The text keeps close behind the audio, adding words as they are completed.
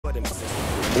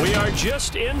We are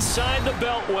just inside the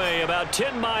Beltway, about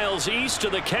 10 miles east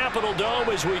of the Capitol Dome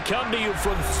as we come to you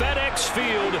from FedEx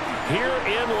Field here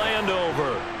in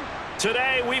Landover.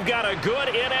 Today, we've got a good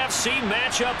NFC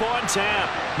matchup on tap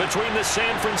between the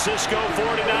San Francisco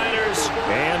 49ers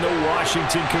and the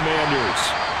Washington Commanders.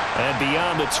 And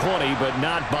beyond the 20, but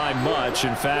not by much.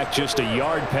 In fact, just a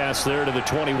yard pass there to the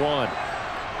 21.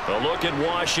 A look at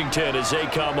Washington as they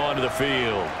come onto the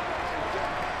field.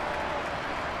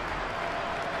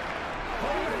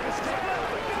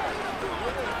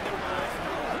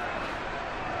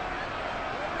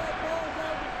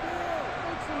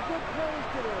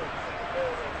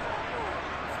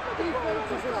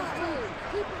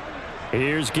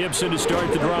 Here's Gibson to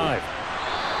start the drive.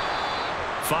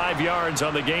 5 yards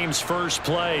on the game's first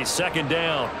play, second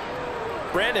down.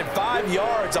 Brandon, 5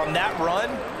 yards on that run.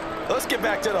 Let's get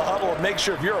back to the huddle and make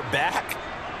sure if you're a back,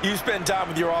 you spend time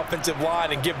with your offensive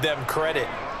line and give them credit.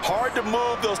 Hard to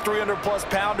move those 300-plus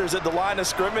pounders at the line of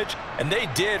scrimmage, and they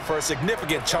did for a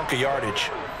significant chunk of yardage.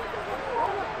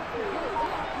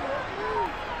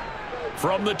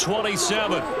 From the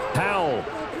 27, Powell.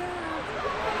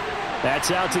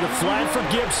 That's out to the flat for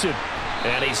Gibson.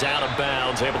 And he's out of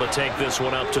bounds, able to take this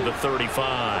one up to the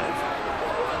 35.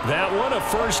 That one a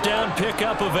first down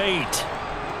pickup of 8.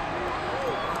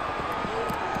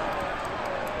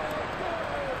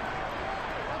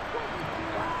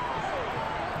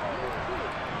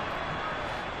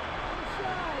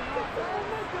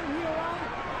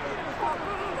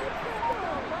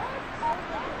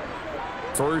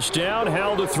 First down,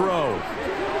 Howell to throw.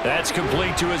 That's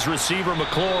complete to his receiver,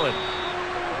 McLaurin.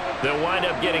 They'll wind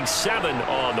up getting 7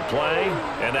 on the play,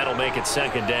 and that'll make it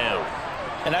second down.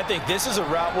 And I think this is a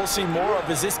route we'll see more of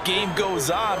as this game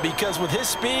goes on, because with his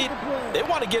speed, they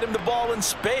want to get him the ball in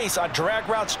space on drag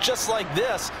routes just like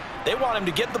this. They want him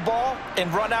to get the ball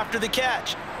and run after the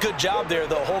catch. Good job there,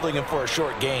 though, holding him for a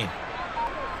short gain.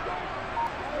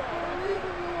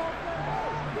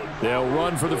 They'll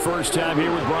run for the first time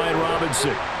here with Brian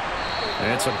Robinson.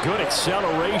 And some good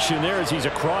acceleration there as he's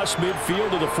across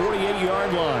midfield to the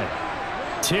 48-yard line.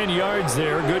 10 yards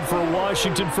there, good for a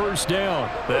Washington first down.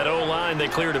 That O-line, they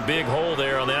cleared a big hole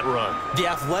there on that run. The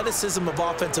athleticism of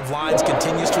offensive lines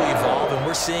continues to evolve, and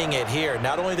we're seeing it here.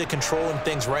 Not only they're controlling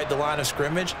things right at the line of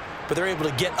scrimmage, but they're able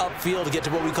to get upfield to get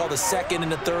to what we call the second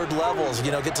and the third levels.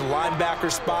 You know, get to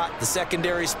linebacker spot, the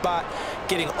secondary spot,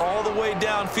 getting all the way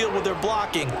downfield with their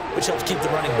blocking, which helps keep the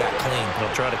running back clean.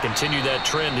 They'll try to continue that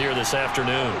trend here this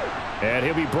afternoon. And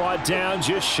he'll be brought down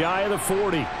just shy of the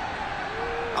 40.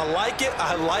 I like it,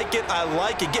 I like it, I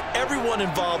like it. Get everyone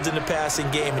involved in the passing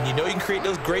game, and you know you can create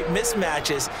those great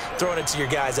mismatches throwing it to your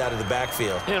guys out of the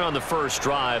backfield. And on the first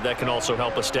drive, that can also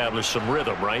help establish some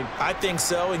rhythm, right? I think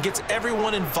so, and gets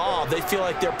everyone involved. They feel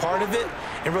like they're part of it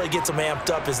and really gets them amped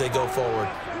up as they go forward.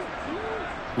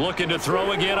 Looking to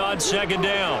throw again on second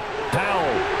down.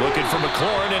 Powell looking for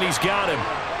McLaurin, and he's got him.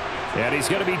 And he's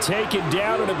going to be taken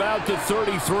down at about the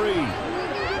 33.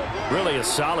 Really a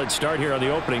solid start here on the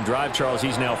opening drive, Charles.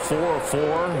 He's now 4 of 4,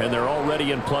 and they're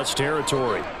already in plus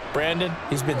territory. Brandon,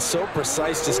 he's been so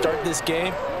precise to start this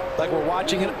game, like we're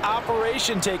watching an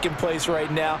operation taking place right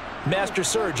now. Master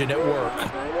surgeon at work.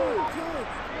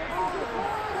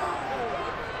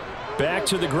 Back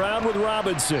to the ground with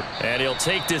Robinson. And he'll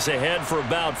take this ahead for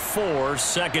about 4.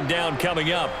 Second down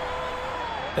coming up.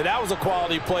 And that was a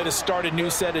quality play to start a new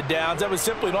set of downs. That was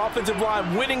simply an offensive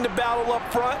line winning the battle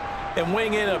up front and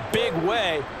winning in a big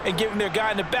way and giving their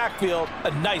guy in the backfield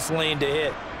a nice lane to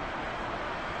hit.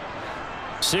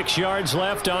 6 yards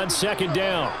left on second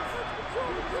down.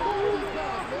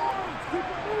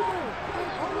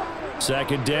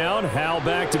 Second down, Howell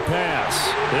back to pass.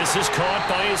 This is caught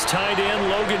by his tight end,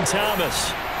 Logan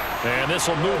Thomas. And this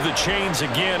will move the chains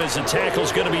again as the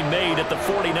tackle's going to be made at the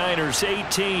 49ers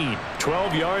 18.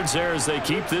 12 yards there as they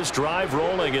keep this drive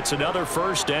rolling. It's another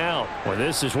first down. Well,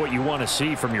 this is what you want to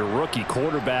see from your rookie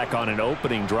quarterback on an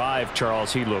opening drive,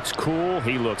 Charles. He looks cool.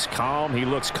 He looks calm. He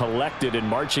looks collected in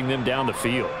marching them down the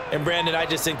field. And, Brandon, I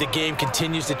just think the game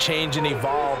continues to change and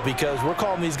evolve because we're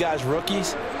calling these guys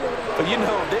rookies. But, you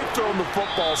know, they've thrown the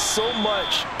football so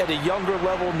much at a younger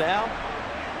level now.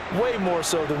 Way more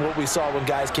so than what we saw when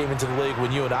guys came into the league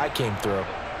when you and I came through.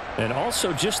 And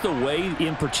also just the way,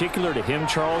 in particular to him,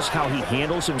 Charles, how he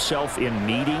handles himself in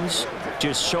meetings.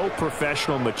 Just so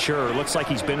professional, mature. Looks like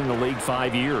he's been in the league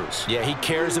 5 years. Yeah, he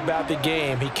cares about the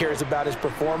game. He cares about his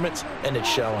performance, and it's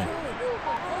showing.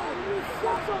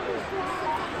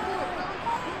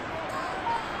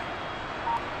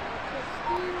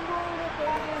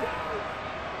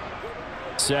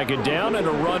 Second down and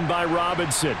a run by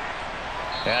Robinson.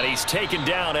 And he's taken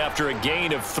down after a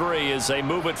gain of 3 as they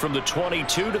move it from the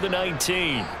 22 to the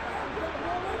 19.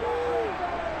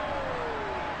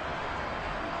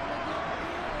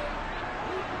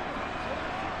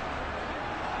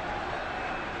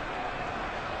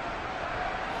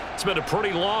 It's been a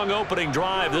pretty long opening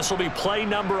drive. This will be play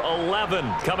number 11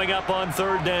 coming up on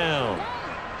 3rd down.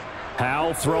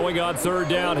 Howell throwing on 3rd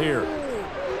down here.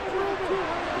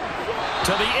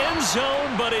 To the end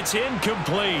zone, but it's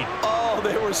incomplete. Oh,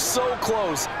 they were so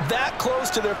close. That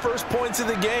close to their first points of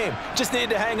the game. Just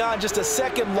needed to hang on just a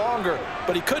second longer,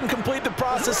 but he couldn't complete the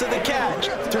process of the catch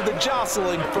through the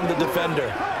jostling from the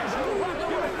defender.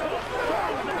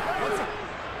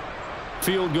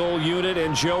 Field goal unit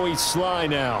and Joey Sly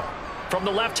now. From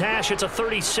the left hash, it's a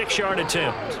 36-yard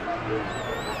attempt.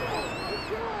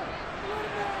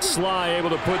 Sly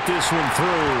able to put this one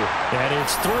through, and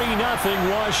it's 3-0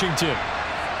 Washington.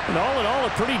 And all in all, a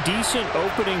pretty decent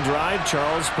opening drive,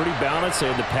 Charles. Pretty balanced. They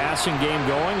had the passing game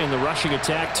going and the rushing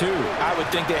attack, too. I would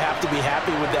think they have to be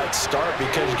happy with that start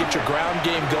because you get your ground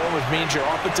game going, which means your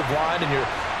offensive line and your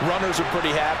runners are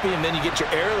pretty happy, and then you get your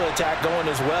aerial attack going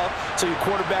as well, so your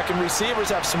quarterback and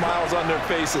receivers have smiles on their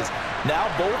faces. Now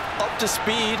both up to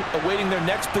speed, awaiting their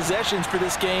next possessions for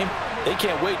this game. They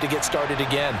can't wait to get started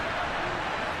again.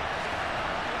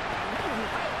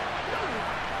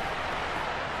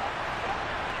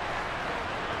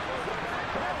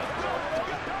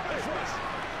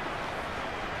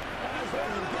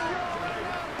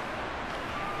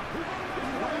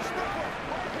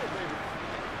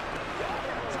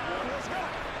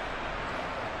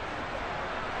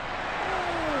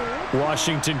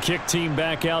 Washington kick team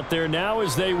back out there now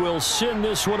as they will send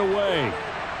this one away.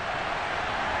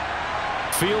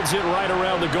 Fields it right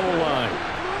around the goal line.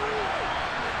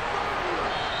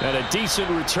 And a decent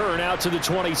return out to the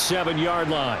 27-yard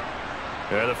line.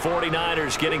 The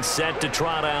 49ers getting set to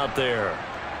trot out there.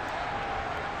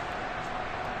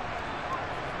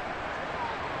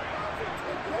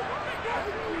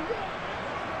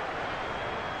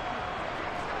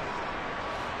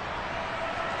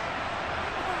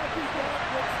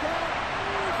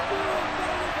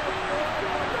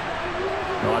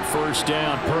 On 1st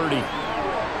down, Purdy.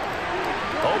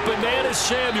 Open man is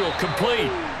Samuel,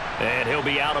 complete. And he'll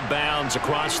be out of bounds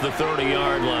across the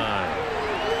 30-yard line.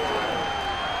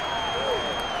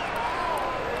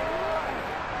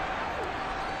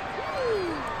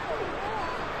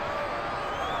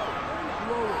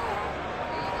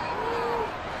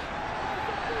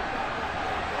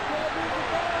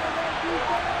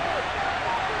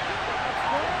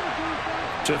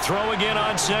 To throw again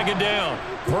on 2nd down,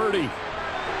 Purdy.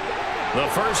 The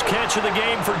first catch of the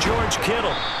game for George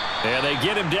Kittle. And they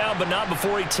get him down, but not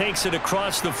before he takes it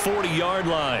across the 40-yard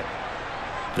line.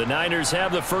 The Niners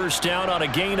have the 1st down on a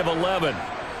gain of 11.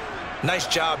 Nice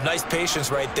job, nice patience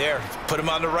right there. Put him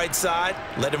on the right side,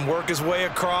 let him work his way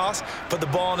across, put the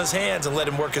ball in his hands, and let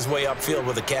him work his way upfield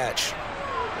with a catch.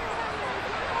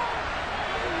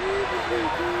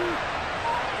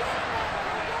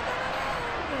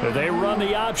 They run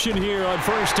the option here on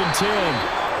 1st and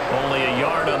 10. Only a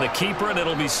yard on the keeper, and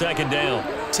it'll be 2nd down.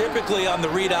 Typically on the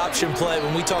read option play,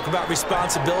 when we talk about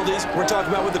responsibilities, we're talking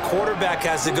about what the quarterback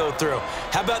has to go through.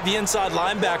 How about the inside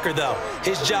linebacker, though?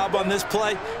 His job on this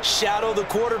play, shadow the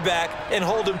quarterback and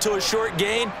hold him to a short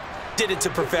gain. Did it to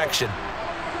perfection.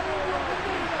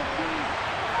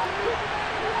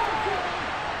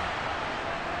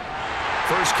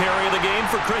 First carry of the game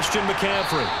for Christian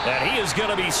McCaffrey. And he is going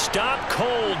to be stopped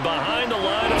cold behind the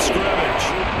line of scrimmage.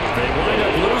 They wind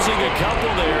up losing a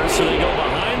couple there, so they go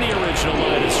behind the original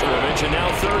line of scrimmage, and now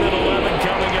 3rd and 11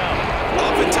 coming up.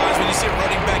 Oftentimes when you see a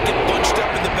running back get bunched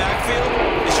up in the backfield,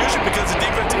 it's usually because the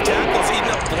defensive tackle is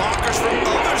eating up blockers from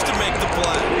others to make the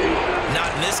play. Not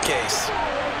in this case.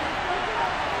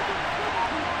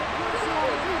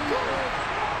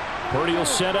 Purdy will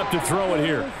set up to throw it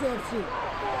here.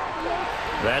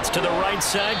 That's to the right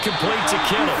side, complete to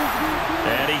Kittle.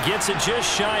 And he gets it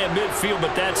just shy of midfield,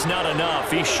 but that's not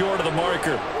enough. He's short of the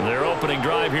marker. Their opening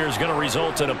drive here is going to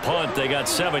result in a punt. They got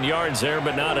 7 yards there,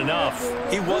 but not enough.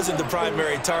 He wasn't the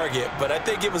primary target, but I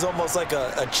think it was almost like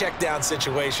a check down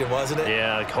situation, wasn't it?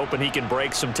 Yeah, hoping he can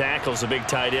break some tackles, a big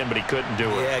tight end, but he couldn't do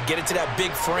it. Yeah, get it to that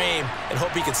big frame and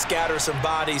hope he can scatter some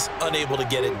bodies, unable to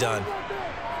get it done.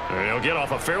 He'll get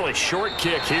off a fairly short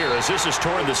kick here as this is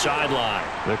toward the sideline.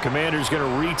 The Commanders going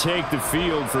to retake the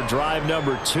field for drive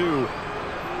number 2.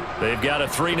 They've got a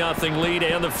 3-0 lead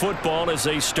and the football as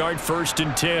they start 1st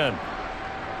and 10.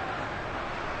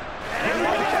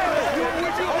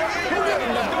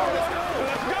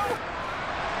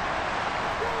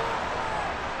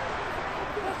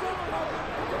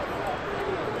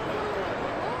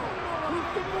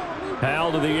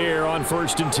 Foul to the air on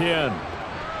 1st and 10.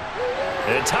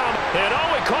 And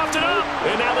he coughed it up.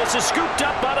 And now this is scooped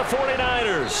up by the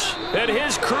 49ers. And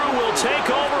his crew will take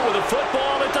over with a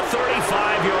football at the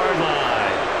 35-yard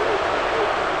line.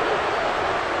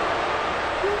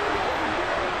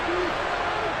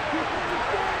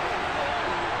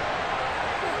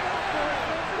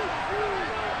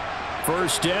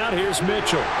 First down, here's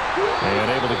Mitchell.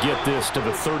 And able to get this to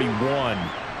the 31.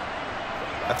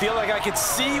 I feel like I could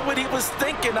see what he was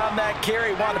thinking on that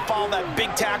carry. Wanted to follow that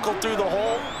big tackle through the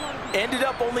hole. Ended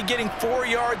up only getting 4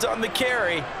 yards on the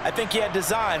carry. I think he had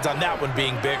designs on that one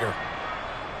being bigger.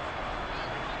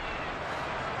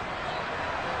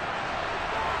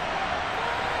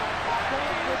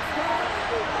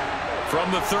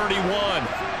 From the 31,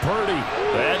 Purdy.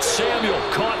 That's Samuel,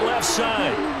 caught left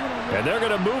side. And they're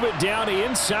going to move it down to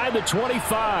inside the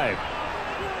 25.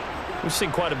 We've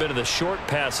seen quite a bit of the short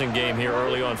passing game here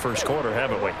early on first quarter,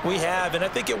 haven't we? We have, and I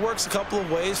think it works a couple of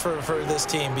ways for this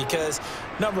team because,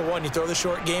 number one, you throw the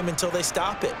short game until they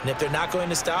stop it. And if they're not going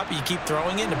to stop it, you keep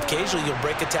throwing it, and occasionally you'll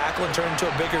break a tackle and turn it into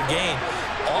a bigger gain.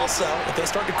 Also, if they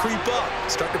start to creep up,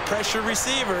 start to pressure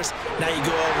receivers, now you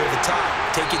go over the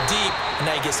top, take it deep, and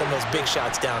now you get some of those big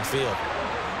shots downfield.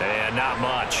 And not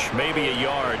much. Maybe a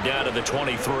yard down to the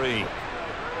 23.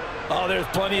 Oh, there's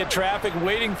plenty of traffic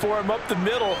waiting for him up the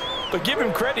middle. But give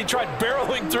him credit, he tried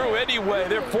barreling through anyway.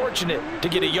 They're fortunate to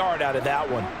get a yard out of that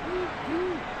one.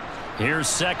 Here's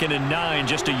 2nd and 9,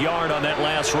 just a yard on that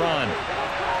last run.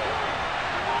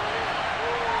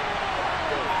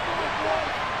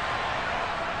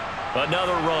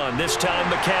 Another run, this time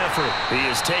McCaffrey. He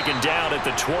is taken down at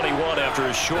the 21 after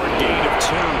a short gain of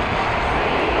 2.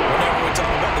 Whenever we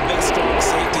talk about the best strong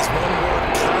safeties, one word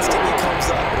constantly comes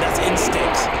up, and that's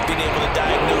instincts. Being able to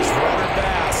diagnose run or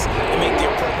pass and make the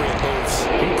appropriate moves.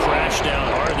 He crashed down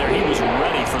hard there. He was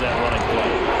ready for that running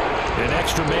play. An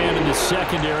extra man in the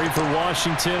secondary for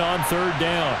Washington on 3rd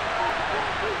down.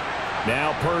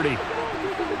 Now Purdy.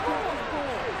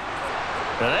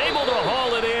 And able to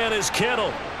haul it in is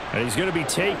Kittle. And he's going to be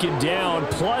taken down.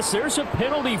 Plus, there's a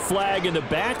penalty flag in the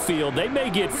backfield. They may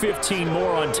get 15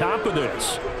 more on top of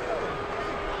this.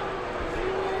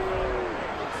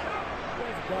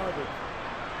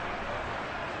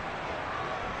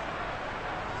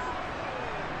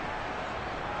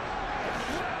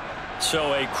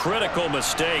 So a critical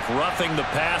mistake, roughing the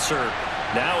passer.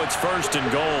 Now it's 1st and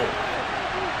goal.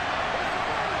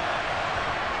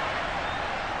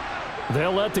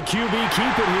 They'll let the QB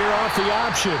keep it here off the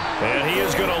option. And he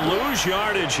is going to lose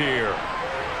yardage here.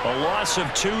 A loss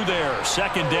of 2 there,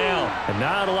 2nd down. And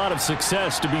not a lot of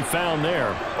success to be found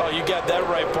there. Oh, you got that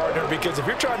right, partner, because if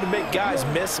you're trying to make guys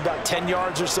miss about 10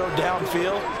 yards or so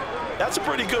downfield, that's a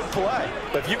pretty good play.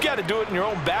 But if you've got to do it in your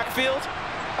own backfield,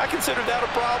 I consider that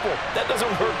a problem. That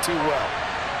doesn't work too well.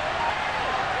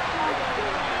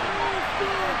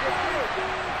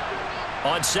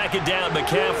 On 2nd down,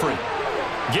 McCaffrey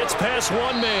gets past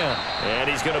one man. And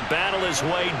he's going to battle his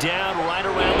way down right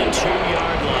around the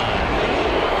 2-yard line.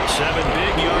 7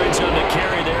 big yards on the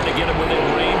carry there to get him within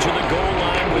range of the goal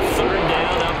line with 3rd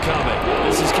down upcoming.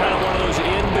 This is kind of one of those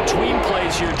in-between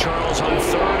plays here, Charles, on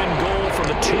 3rd and goal from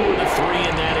the 2 or the 3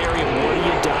 in that area. What do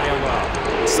you dial up?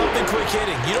 Something quick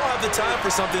hitting. You don't have the time for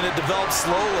something that develops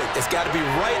slowly. It's got to be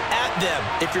right at them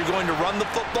if you're going to run the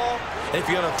football and if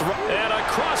you're going to throw. And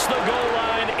across the goal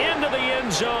line into the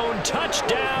end zone.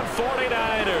 Touchdown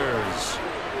 49ers.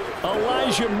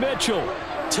 Elijah Mitchell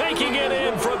taking it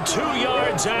in from 2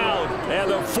 yards out. And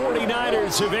the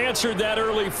 49ers have answered that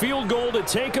early field goal to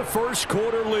take a first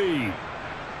quarter lead.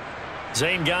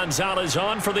 Zane Gonzalez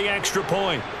on for the extra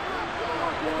point.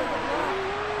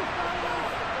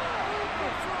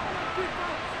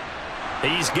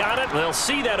 He's got it. They'll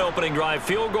see that opening drive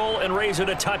field goal and raise it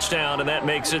a touchdown, and that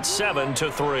makes it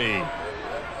 7-3.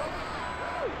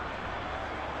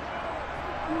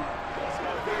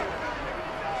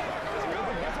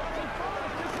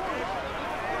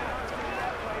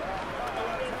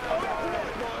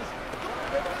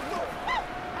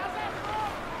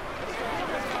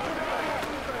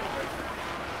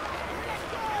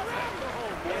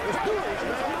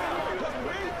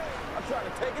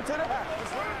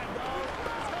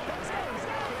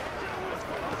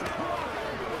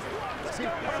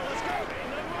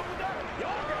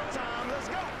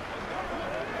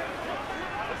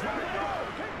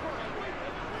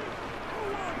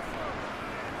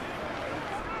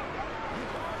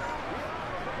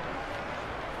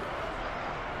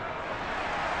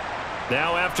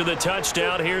 Now after the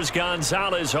touchdown, here's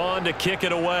Gonzalez on to kick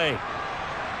it away.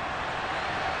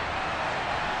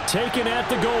 Taken at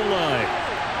the goal line.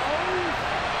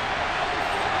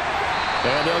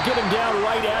 And they'll get him down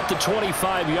right at the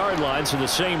 25-yard line, so the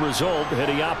same result had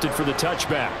he opted for the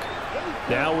touchback.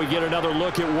 Now we get another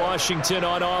look at Washington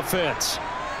on offense.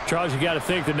 Charles, you got to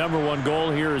think the #1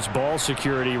 goal here is ball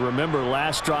security. Remember,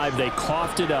 last drive they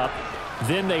coughed it up,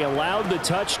 then they allowed the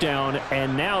touchdown,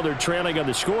 and now they're trailing on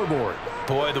the scoreboard.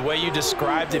 Boy, the way you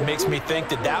described it makes me think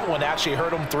that that one actually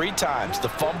hurt them 3 times. The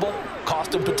fumble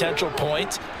cost them potential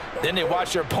points. Then they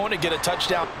watch their opponent get a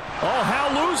touchdown. Oh,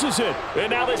 Howe loses it.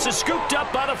 And now this is scooped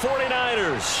up by the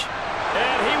 49ers.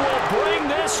 And he will bring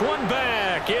this one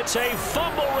back. It's a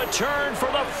fumble return for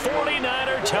the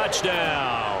 49er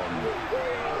touchdown.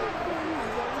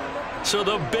 So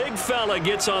the big fella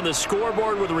gets on the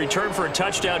scoreboard with a return for a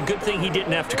touchdown. Good thing he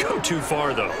didn't have to go too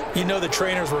far, though. You know the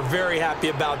trainers were very happy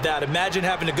about that. Imagine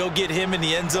having to go get him in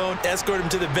the end zone, escort him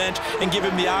to the bench, and give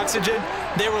him the oxygen.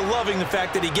 They were loving the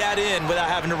fact that he got in without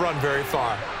having to run very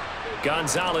far.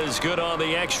 Gonzalez good on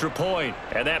the extra point,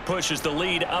 and that pushes the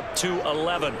lead up to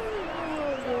 11.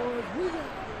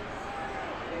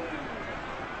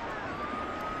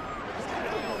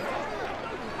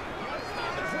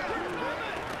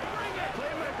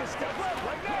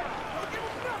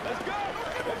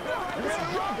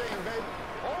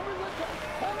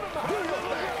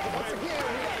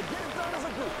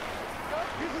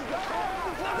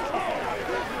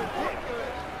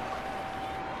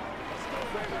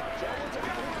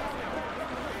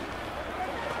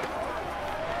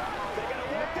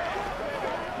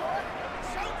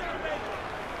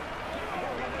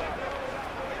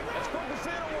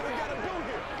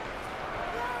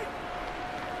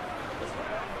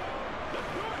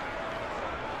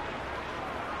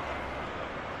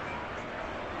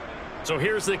 So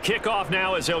here's the kickoff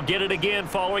now as they'll get it again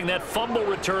following that fumble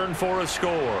return for a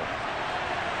score.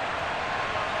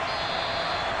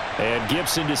 And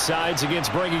Gibson decides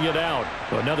against bringing it out.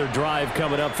 Another drive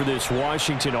coming up for this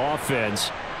Washington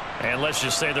offense. And let's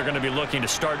just say they're going to be looking to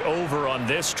start over on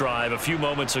this drive. A few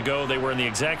moments ago, they were in the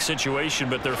exact situation,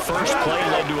 but their first play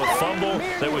led to a fumble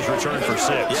that was returned for 6.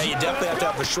 Yeah, you definitely have to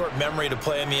have a short memory to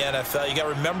play in the NFL. You got to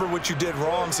remember what you did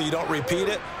wrong so you don't repeat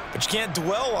it, but you can't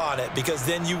dwell on it because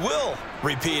then you will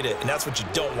repeat it, and that's what you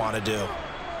don't want to do.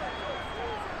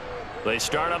 They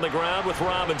start on the ground with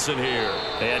Robinson here,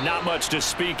 and not much to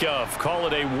speak of. Call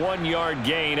it a 1-yard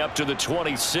gain up to the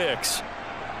 26.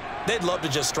 They'd love to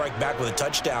just strike back with a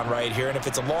touchdown right here, and if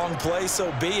it's a long play,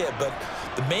 so be it. But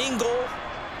the main goal,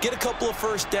 get a couple of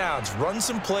first downs, run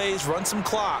some plays, run some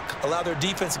clock, allow their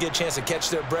defense to get a chance to catch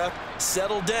their breath,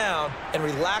 settle down, and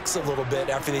relax a little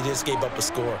bit after they just gave up a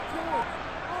score.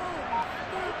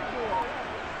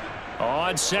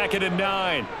 On 2nd and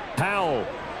 9, Powell.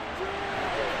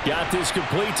 Got this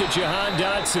complete to Jahan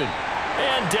Dotson.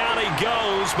 And down he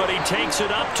goes, but he takes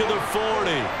it up to the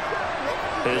 40.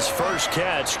 His first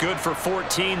catch, good for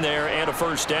 14 there and a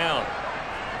first down.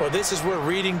 Well, this is where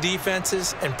reading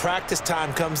defenses and practice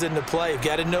time comes into play. You've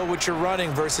got to know what you're running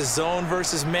versus zone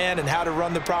versus man and how to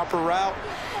run the proper route.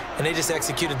 And they just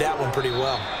executed that one pretty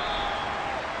well.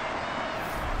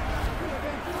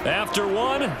 After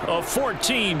one, a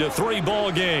 14-3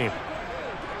 ball game.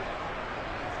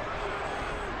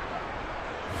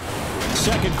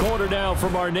 Second quarter now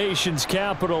from our nation's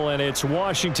capital, and it's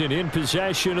Washington in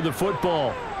possession of the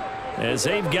football as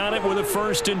they've got it with a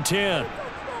 1st and 10.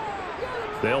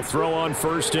 They'll throw on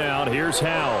first down. Here's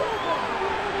Howe.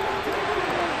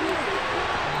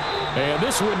 And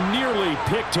this one nearly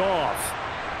picked off.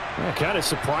 Kind of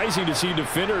surprising to see a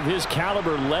defender of his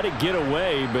caliber let it get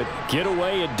away, but get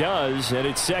away it does, and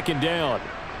it's 2nd down.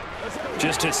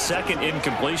 Just his 2nd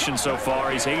incompletion so far.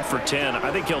 He's 8 for 10.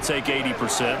 I think he'll take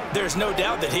 80%. There's no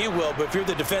doubt that he will, but if you're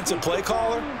the defensive play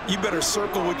caller, you better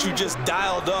circle what you just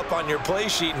dialed up on your play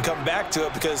sheet and come back to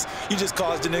it because you just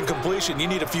caused an incompletion. You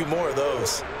need a few more of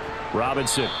those.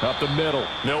 Robinson up the middle.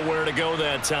 Nowhere to go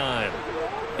that time.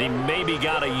 He maybe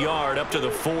got a yard up to the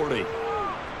 40.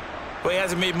 Well, he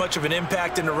hasn't made much of an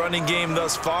impact in the running game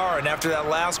thus far, and after that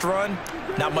last run,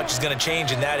 not much is going to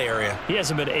change in that area. He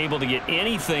hasn't been able to get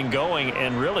anything going,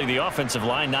 and really the offensive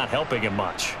line not helping him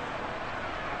much.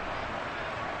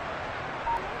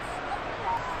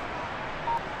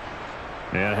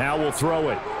 And Howe will throw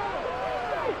it.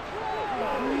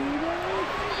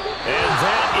 And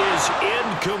that is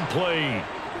incomplete.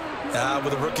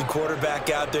 With a rookie quarterback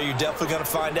out there, you're definitely going to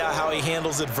find out how he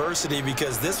handles adversity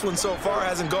because this one so far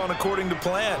hasn't gone according to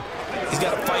plan. He's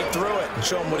got to fight through it and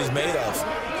show him what he's made of.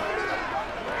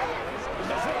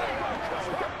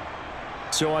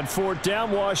 So on 4th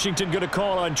down, Washington going to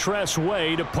call on Tress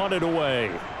Way to punt it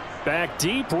away. Back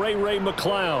deep, Ray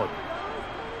McLeod.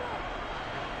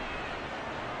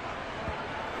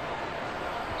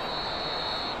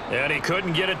 And he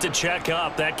couldn't get it to check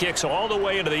up. That kicks all the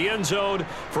way into the end zone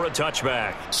for a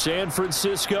touchback. San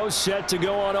Francisco set to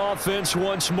go on offense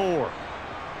once more.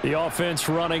 The offense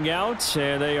running out,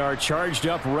 and they are charged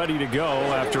up, ready to go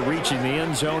after reaching the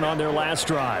end zone on their last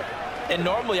drive. And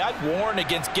normally I'd warn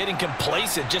against getting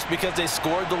complacent just because they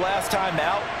scored the last time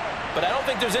out. But I don't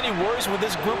think there's any worries with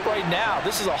this group right now.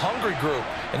 This is a hungry group,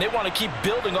 and they want to keep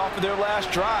building off of their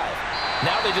last drive.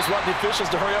 Now they just want the officials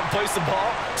to hurry up and place the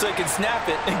ball so they can snap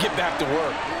it and get back to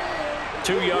work.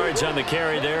 2 yards on the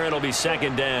carry there. It'll be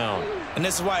second down. And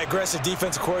this is why aggressive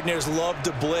defensive coordinators love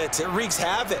to blitz. It wreaks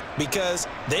havoc because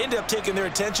they end up taking their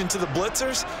attention to the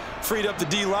blitzers, freed up the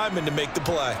D lineman to make the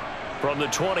play. From the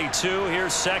 22,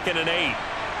 here's 2nd and 8.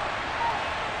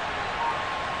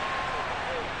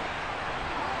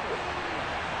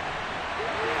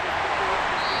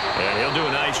 And he'll do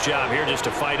a nice job here just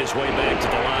to fight his way back to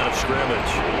the line of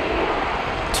scrimmage.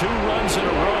 2 runs in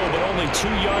a row, but only 2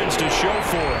 yards to show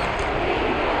for it.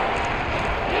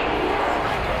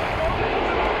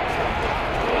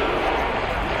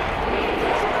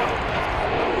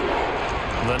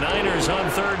 The Niners on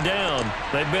 3rd down.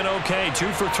 They've been okay,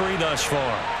 2 for 3 thus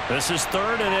far. This is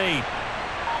 3rd and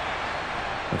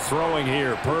 8. Throwing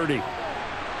here, Purdy.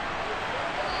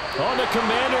 Oh, the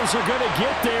Commanders are going to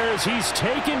get there as he's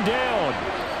taken down.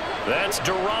 That's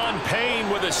Daron Payne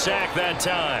with a sack that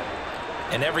time.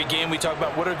 In every game we talk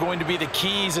about what are going to be the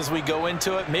keys as we go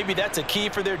into it. Maybe that's a key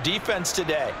for their defense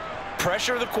today.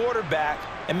 Pressure the quarterback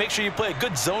and make sure you play a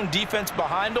good zone defense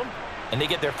behind them, and they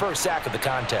get their first sack of the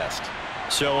contest.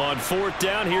 So on 4th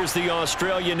down, here's the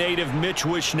Australia native Mitch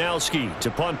Wishnowsky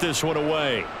to punt this one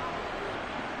away.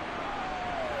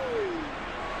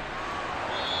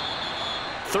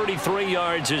 33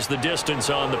 yards is the distance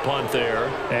on the punt there.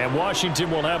 And Washington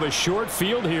will have a short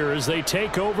field here as they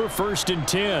take over 1st and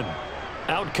 10.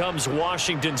 Out comes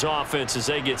Washington's offense as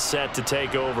they get set to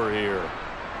take over here.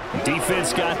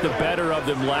 Defense got the better of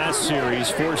them last series,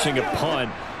 forcing a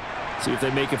punt. See if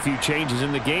they make a few changes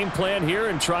in the game plan here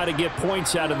and try to get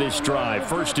points out of this drive.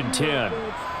 1st and 10.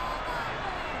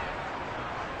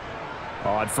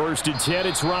 On 1st and 10,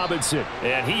 it's Robinson.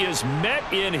 And he is met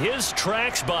in his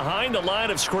tracks behind the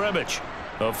line of scrimmage.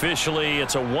 Officially,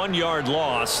 it's a 1-yard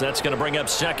loss. That's going to bring up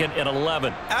 2nd and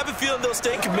 11. I have a feeling they'll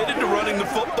stay committed to running the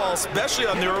football, especially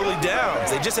on their early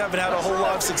downs. They just haven't had a whole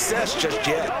lot of success just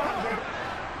yet.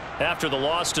 After the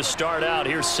loss to start out,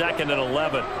 here's 2nd and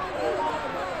 11.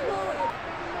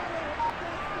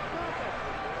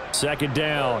 2nd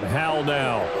down. Howell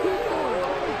now.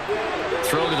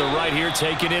 Throw to the right here,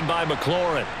 taken in by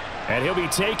McLaurin. And he'll be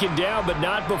taken down, but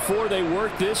not before they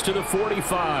work this to the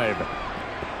 45.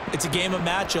 It's a game of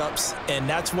matchups, and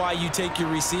that's why you take your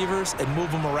receivers and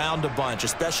move them around a bunch,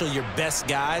 especially your best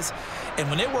guys. And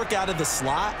when they work out of the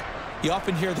slot, you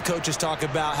often hear the coaches talk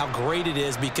about how great it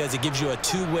is because it gives you a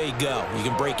two-way go. You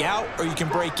can break out or you can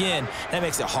break in. That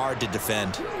makes it hard to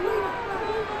defend.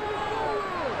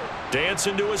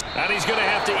 Dancing to his, and he's going to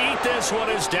have to eat this one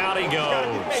as down he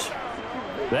goes.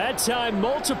 That time,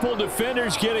 multiple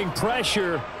defenders getting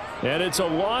pressure, and it's a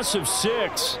loss of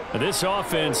 6. This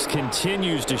offense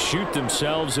continues to shoot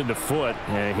themselves in the foot,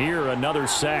 and here another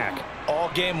sack. All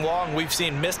game long, we've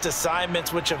seen missed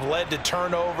assignments, which have led to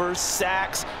turnovers,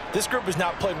 sacks. This group has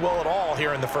not played well at all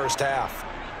here in the first half.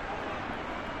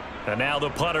 And now the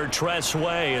punter, Tress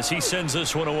Way, as he sends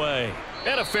this one away.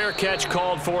 And a fair catch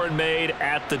called for and made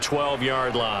at the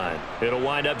 12-yard line. It'll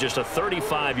wind up just a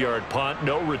 35-yard punt,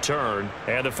 no return.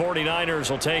 And the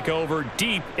 49ers will take over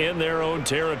deep in their own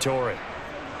territory.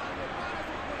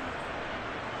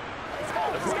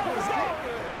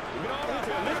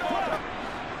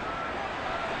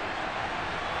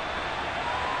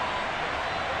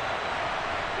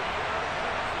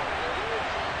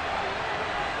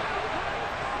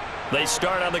 They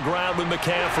start on the ground with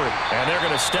McCaffrey, and they're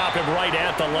going to stop him right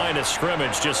at the line of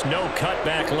scrimmage. Just no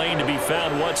cutback lane to be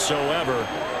found whatsoever.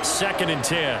 2nd and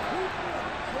 10.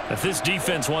 If this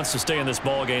defense wants to stay in this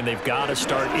ballgame, they've got to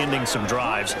start ending some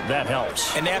drives. That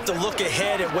helps. And they have to look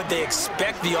ahead at what they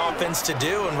expect the offense to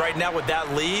do, and right now with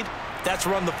that lead, that's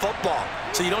run the football.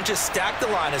 So you don't just stack the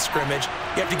line of scrimmage.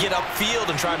 You have to get upfield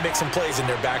and try and make some plays in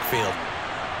their backfield.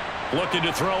 Looking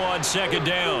to throw on 2nd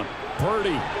down.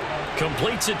 Purdy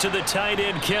completes it to the tight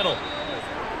end, Kittle.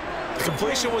 The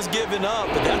completion was given up,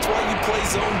 but that's why you play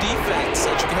zone defense, so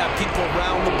that you can have people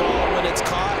around the ball when it's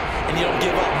caught, and you don't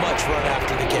give up much run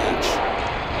after the catch.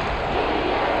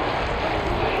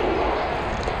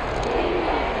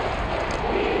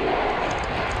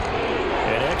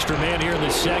 An extra man here in the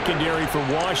secondary for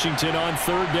Washington on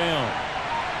 3rd down.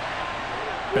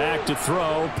 Back to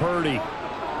throw, Purdy.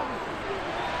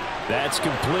 That's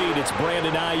complete. It's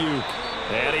Brandon Ayuk.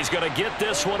 And he's going to get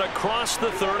this one across the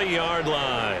 30-yard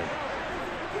line.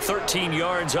 13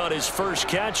 yards on his first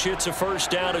catch. It's a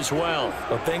first down as well.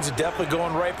 Well, things are definitely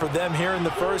going right for them here in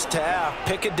the first half.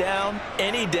 Pick a down,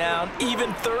 any down,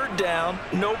 even third down,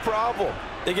 no problem.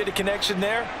 They get a connection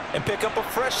there and pick up a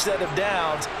fresh set of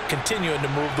downs, continuing to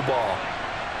move the ball.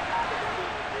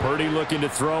 Purdy looking to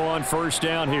throw on first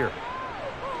down here.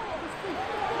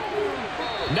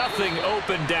 Nothing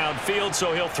open downfield,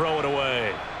 so he'll throw it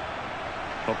away.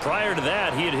 Well, prior to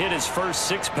that, he had hit his first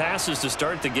 6 passes to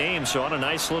start the game, so on a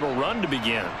nice little run to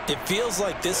begin. It feels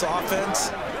like this offense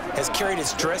has carried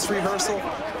its dress rehearsal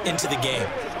into the game,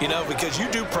 you know, because you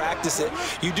do practice it,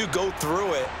 you do go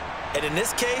through it, and in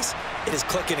this case, it is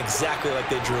clicking exactly like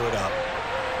they drew it up.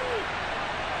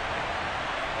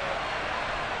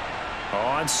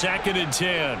 On 2nd and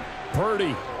 10,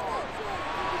 Purdy.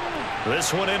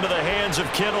 This one into the hands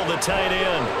of Kittle, the tight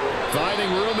end. Finding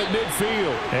room at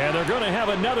midfield. And they're going to have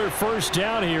another first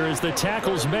down here as the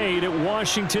tackle's made at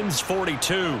Washington's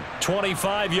 42.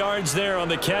 25 yards there on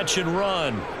the catch and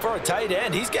run. For a tight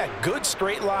end, he's got good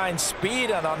straight line speed,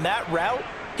 and on that route,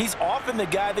 he's often the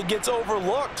guy that gets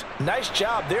overlooked. Nice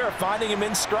job there of finding him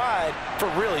in stride for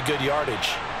really good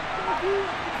yardage.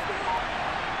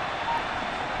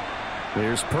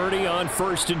 There's Purdy on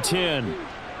 1st and 10.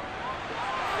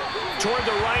 Toward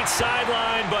the right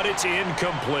sideline, but it's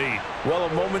incomplete. Well,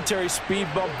 a momentary speed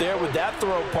bump there with that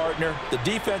throw, partner. The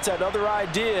defense had other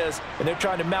ideas, and they're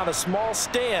trying to mount a small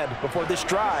stand before this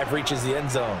drive reaches the end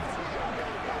zone.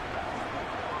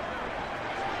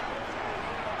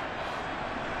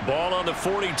 Ball on the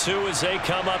 42 as they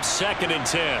come up 2nd and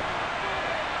 10.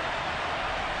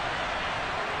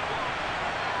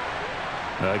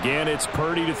 Again, it's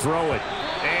Purdy to throw it.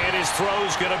 And his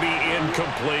throw's going to be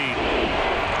incomplete.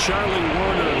 Charlie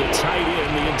Warner, the tight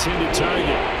end, the intended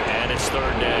target. And it's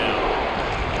 3rd down.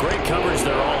 Great coverage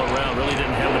there all around. Really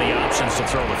didn't have many options to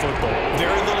throw the football.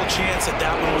 Very little chance that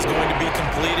that one was going to be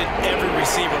completed. Every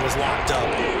receiver was locked up.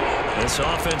 This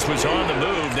offense was on the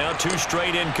move. Now 2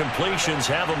 straight incompletions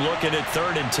have them looking at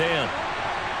 3rd and 10.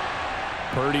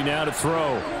 Purdy now to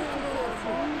throw.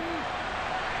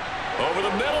 Over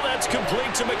the middle, that's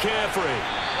complete to McCaffrey.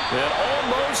 And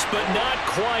almost, but not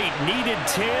quite. Needed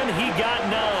 10, he got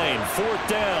 9. 4th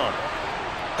down.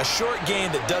 A short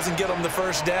gain that doesn't get them the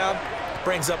first down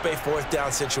brings up a 4th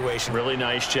down situation. Really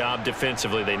nice job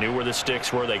defensively. They knew where the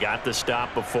sticks were. They got the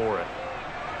stop before it.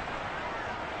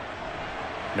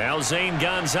 Now Zane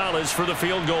Gonzalez for the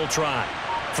field goal try.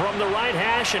 From the right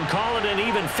hash and call it an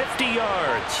even 50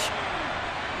 yards.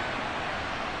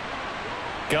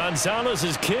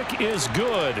 Gonzalez's kick is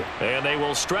good, and they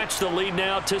will stretch the lead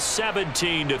now to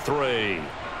 17-3.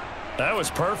 That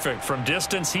was perfect. From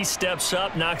distance, he steps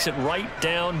up, knocks it right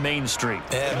down Main Street.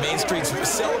 And Main Street's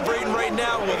celebrating right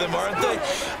now with him, aren't they?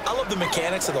 I love the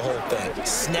mechanics of the whole thing.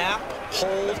 Snap,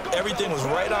 hold, everything was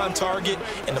right on target,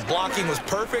 and the blocking was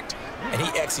perfect, and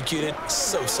he executed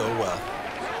so well.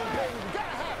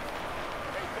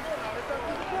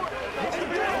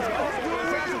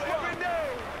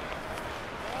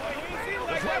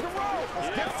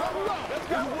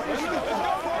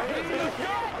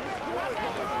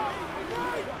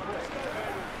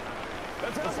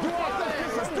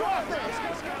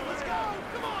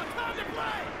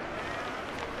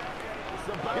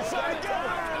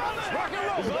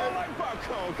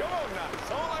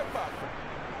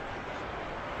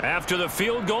 After the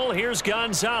field goal, here's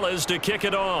Gonzalez to kick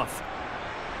it off.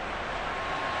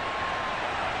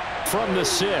 From the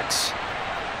 6.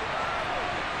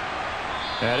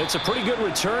 And it's a pretty good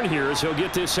return here as he'll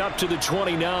get this up to the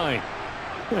 29.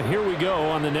 And here we go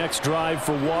on the next drive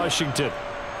for Washington.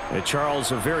 And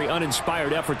Charles, a very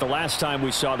uninspired effort the last time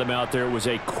we saw them out there. It was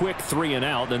a quick 3 and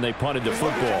out, then they punted the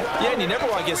football. Yeah, and you never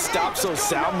want to get stopped so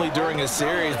soundly during a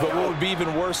series, but what would be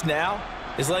even worse now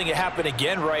is letting it happen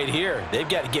again right here. They've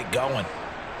got to get going.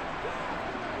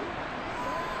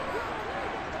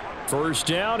 First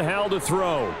down, Hal to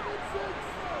throw.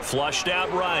 Flushed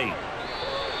out right.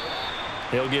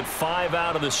 He'll get 5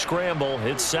 out of the scramble.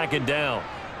 It's 2nd down.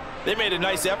 They made a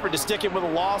nice effort to stick him with a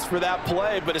loss for that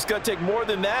play, but it's going to take more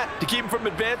than that to keep him from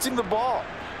advancing the ball.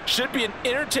 Should be an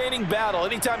entertaining battle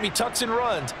anytime he tucks and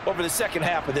runs over the second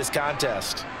half of this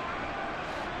contest.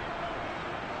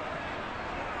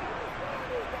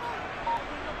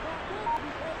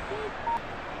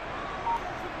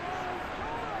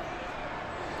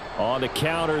 On the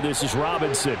counter, this is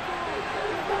Robinson.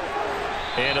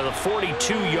 And to the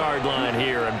 42-yard line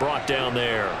here and brought down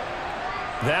there.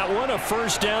 That one, a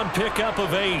first down pickup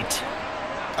of 8.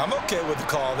 I'm okay with the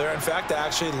call there. In fact, I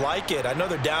actually like it. I know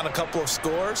they're down a couple of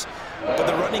scores, but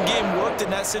the running game worked in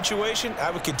that situation.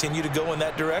 I would continue to go in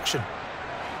that direction.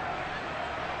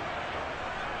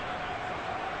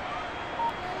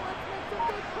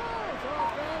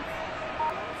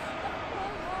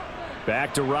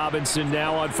 Back to Robinson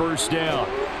now on first down.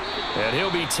 And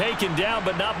he'll be taken down,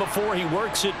 but not before he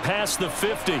works it past the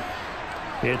 50.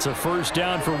 It's a first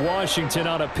down for Washington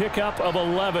on a pickup of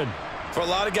 11. For a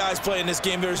lot of guys playing this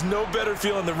game, there's no better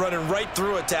feeling than running right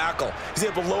through a tackle. He's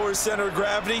able to lower his center of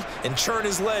gravity and churn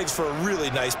his legs for a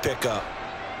really nice pickup.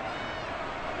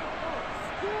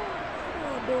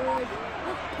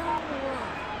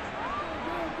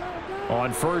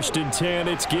 On 1st and 10,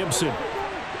 it's Gibson.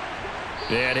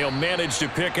 And he'll manage to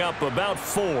pick up about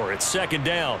 4. It's 2nd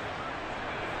down.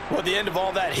 Well, at the end of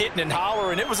all that hitting and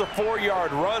hollering, it was a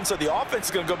 4-yard run, so the offense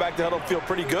is going to go back to huddle and feel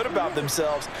pretty good about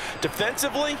themselves.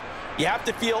 Defensively, you have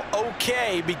to feel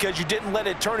okay because you didn't let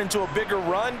it turn into a bigger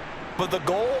run, but the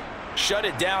goal, shut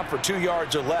it down for 2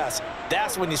 yards or less.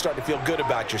 That's when you start to feel good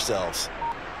about yourselves.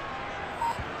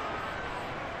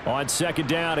 On 2nd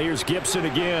down, here's Gibson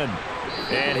again.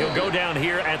 And he'll go down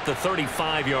here at the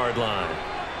 35-yard line.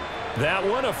 That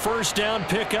one, a first down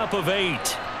pickup of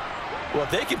 8. Well,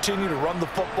 if they continue to run the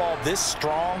football this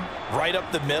strong, right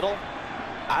up the middle,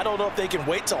 I don't know if they can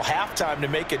wait till halftime to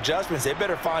make adjustments. They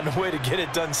better find a way to get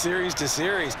it done series to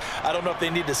series. I don't know if they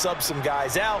need to sub some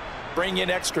guys out, bring in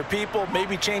extra people,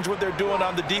 maybe change what they're doing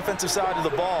on the defensive side of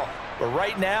the ball. But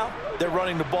right now, they're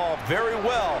running the ball very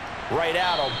well right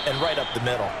at them and right up the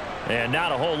middle. And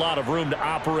not a whole lot of room to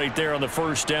operate there on the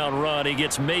first down run. He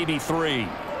gets maybe 3.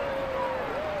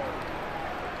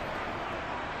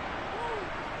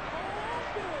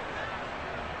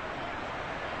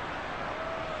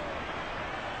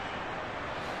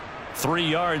 Three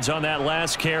yards on that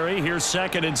last carry. Here's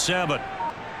 2nd and 7.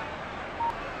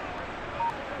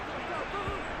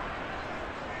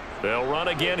 They'll run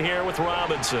again here with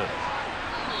Robinson.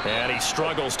 And he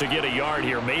struggles to get a yard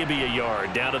here, maybe a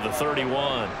yard, down to the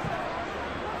 31.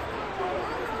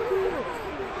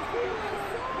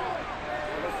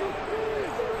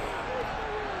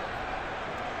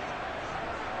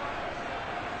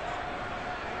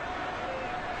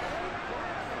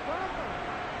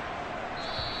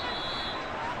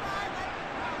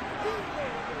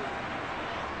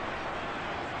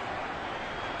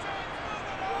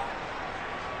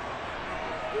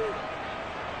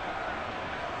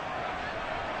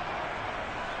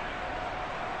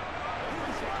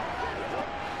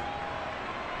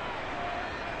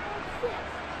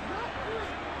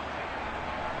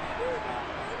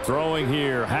 Throwing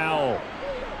here, Howell.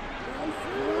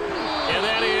 And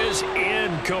that is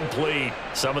incomplete.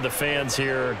 Some of the fans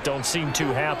here don't seem too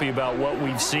happy about what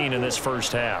we've seen in this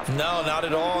first half. No, not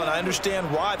at all, and I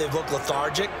understand why. They've looked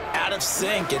lethargic, out of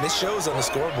sync, and it shows on the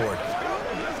scoreboard.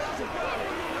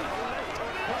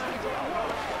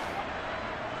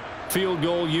 Field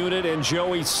goal unit and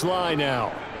Joey Sly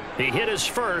now. He hit his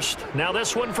first. Now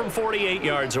this one from 48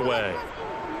 yards away.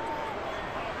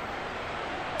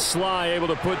 Sly able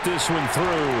to put this one through.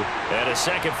 And a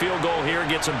second field goal here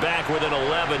gets him back within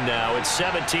 11 now. It's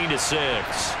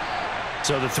 17-6.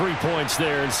 So the 3 points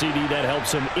there, and CD, that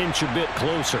helps him inch a bit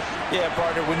closer. Yeah,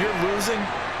 partner, when you're losing,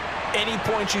 any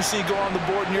points you see go on the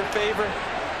board in your favor,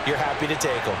 you're happy to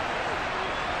take them.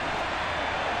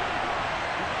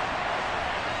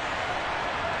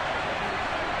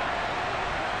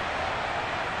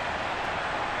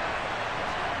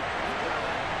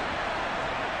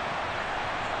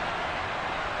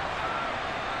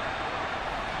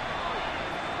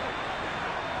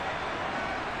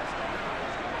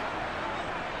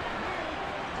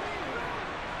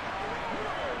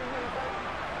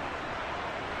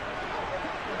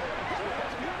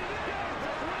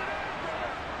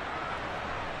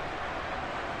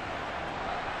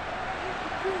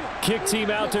 Kick team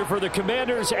out there for the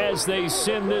Commanders as they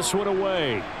send this one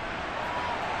away.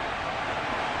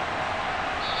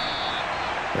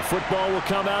 The football will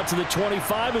come out to the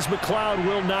 25 as McLeod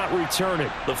will not return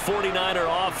it. The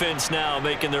 49er offense now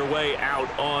making their way out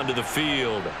onto the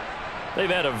field. They've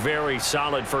had a very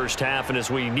solid first half, and as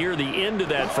we near the end of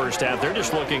that first half, they're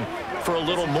just looking for a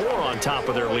little more on top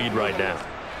of their lead right now.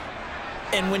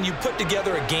 And when you put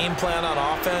together a game plan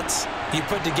on offense, you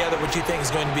put together what you think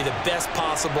is going to be the best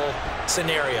possible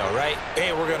scenario, right?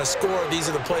 Hey, we're going to score. These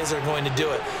are the plays that are going to do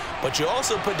it. But you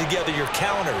also put together your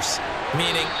counters,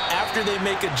 meaning after they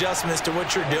make adjustments to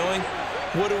what you're doing,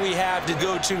 what do we have to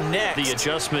go to next? The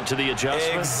adjustment to the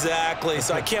adjustment? Exactly.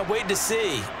 So I can't wait to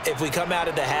see if we come out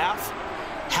of the half,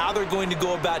 how they're going to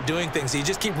go about doing things. Do you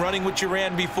just keep running what you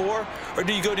ran before, or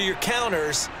do you go to your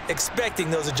counters expecting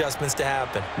those adjustments to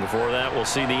happen? Before that, we'll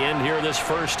see the end here of this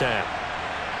first half.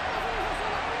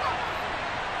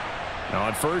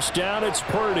 On first down, it's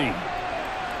Purdy.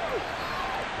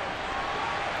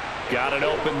 Got an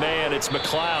open man. It's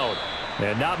McLeod.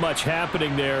 And not much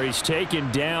happening there. He's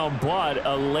taken down, but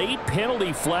a late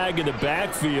penalty flag in the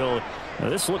backfield. Now,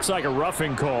 this looks like a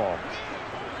roughing call.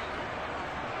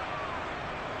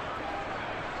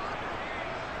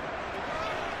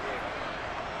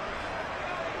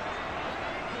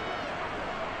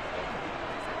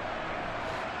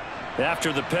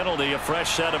 After the penalty, a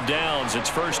fresh set of downs. It's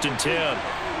 1st and 10.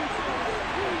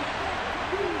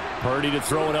 Purdy to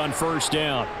throw it on first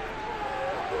down.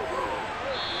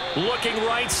 Looking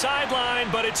right sideline,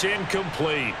 but it's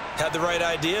incomplete. Had the right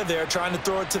idea there, trying to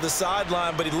throw it to the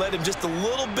sideline, but he led him just a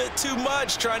little bit too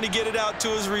much, trying to get it out to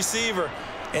his receiver.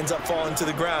 Ends up falling to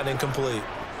the ground, incomplete.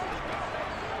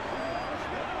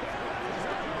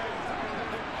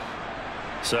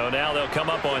 So now they'll come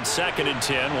up on 2nd and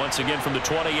 10, once again from the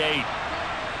 28.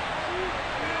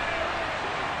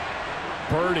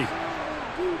 Purdy.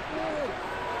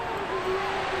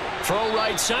 Throw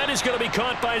right side is going to be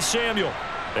caught by Samuel.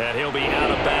 And he'll be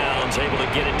out of bounds, able to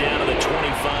get it down to the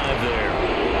 25 there.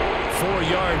 4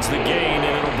 yards the gain,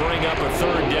 and it'll bring up a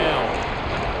 3rd down.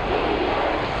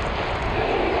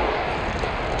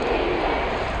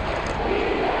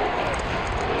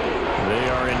 They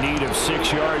are in need of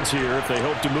 6 yards here if they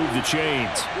hope to move the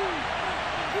chains.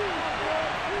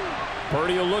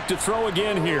 Purdy will look to throw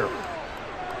again here.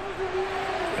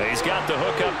 He's got the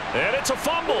hook up, and it's a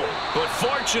fumble. But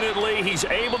fortunately, he's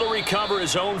able to recover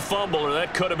his own fumble, or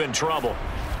that could have been trouble.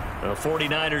 The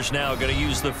 49ers now going to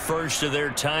use the first of their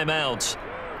timeouts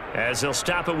as they'll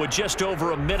stop it with just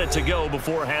over a minute to go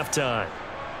before halftime.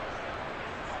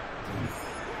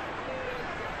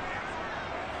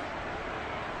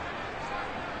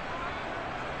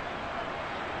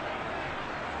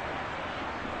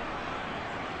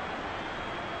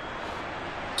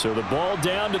 So the ball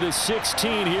down to the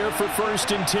 16 here for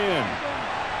 1st and 10.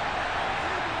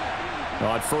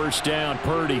 On first down,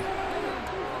 Purdy.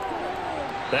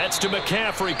 That's to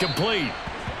McCaffrey, complete.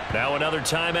 Now another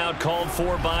timeout called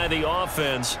for by the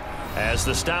offense as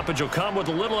the stoppage will come with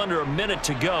a little under a minute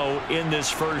to go in this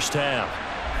first half.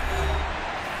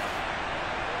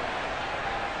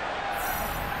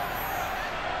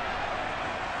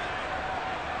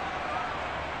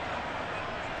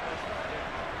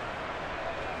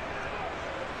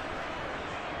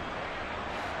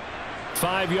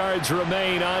 Five yards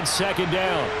remain on 2nd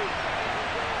down.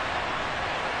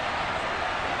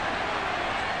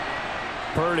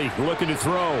 Purdy looking to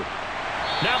throw.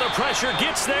 Now the pressure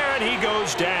gets there, and he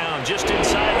goes down just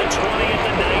inside the 20 at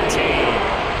the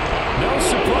 19. No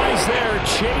surprise there.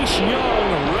 Chase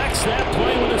Young wrecks that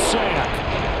play with a sack.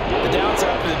 The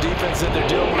downside for the defense is that they're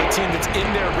dealing with a team that's in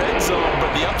their red zone,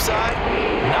 but the upside,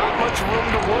 not much room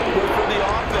to work with for the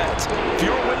offense.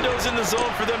 Fewer windows in the zone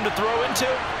for them to throw into.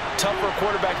 Tough for a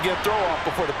quarterback to get a throw off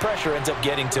before the pressure ends up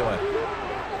getting to him.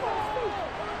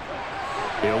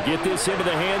 He'll get this into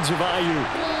the hands of Ayuk.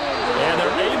 And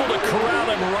they're able to corral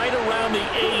him right around the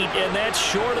 8, and that's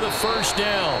short of the first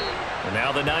down. And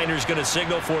now the Niners going to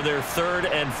signal for their 3rd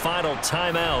and final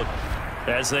timeout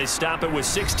as they stop it with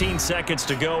 16 seconds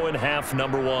to go in half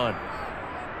number 1.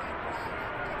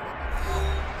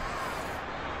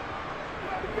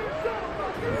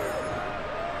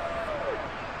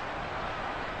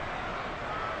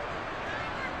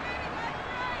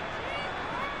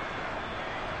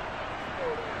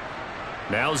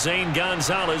 Now Zane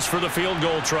Gonzalez for the field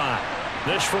goal try.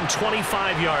 This from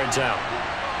 25 yards out.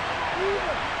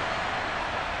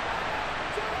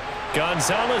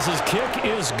 Gonzalez's kick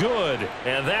is good,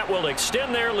 and that will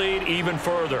extend their lead even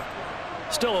further.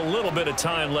 Still a little bit of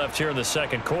time left here in the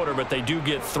second quarter, but they do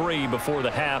get 3 before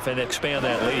the half and expand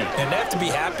that lead. And they have to be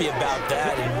happy about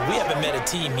that, and we haven't met a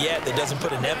team yet that doesn't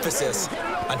put an emphasis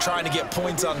on trying to get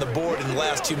points on the board in the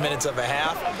last 2 minutes of a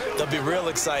half. They'll be real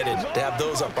excited to have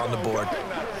those up on the board.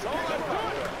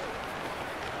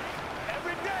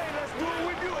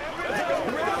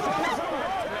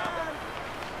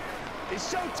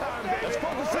 It's showtime, baby. Let's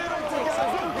focus in on the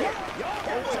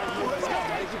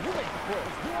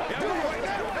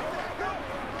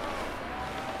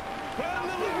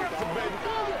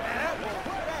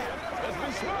Let's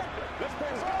be smart. Let's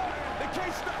pass. They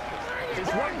can't stop us.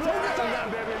 It's one play now,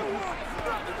 baby.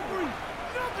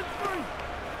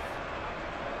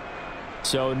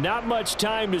 So not much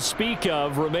time to speak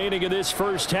of remaining in this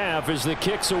first half as the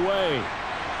kick's away.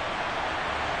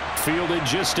 Fielded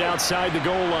just outside the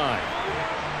goal line.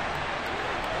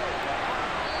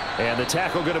 And the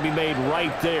tackle going to be made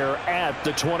right there at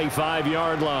the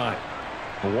 25-yard line.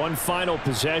 One final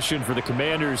possession for the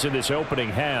Commanders in this opening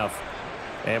half.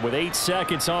 And with 8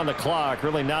 seconds on the clock,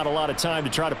 really not a lot of time to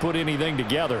try to put anything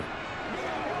together.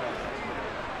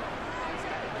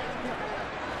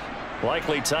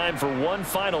 Likely time for one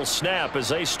final snap as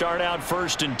they start out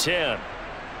 1st and 10.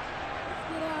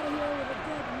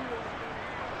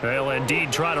 They'll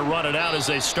indeed try to run it out as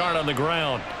they start on the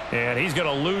ground. And he's going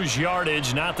to lose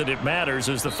yardage, not that it matters,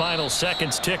 as the final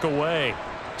seconds tick away.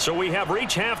 So we have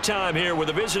reached halftime here with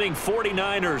the visiting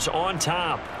 49ers on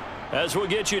top. As we'll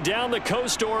get you down the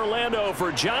coast to Orlando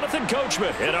for Jonathan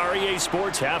Coachman at our EA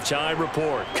Sports Halftime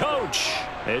Report. Coach,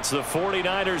 it's the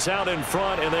 49ers out in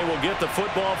front, and they will get the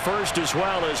football first as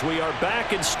well as we are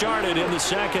back and started in the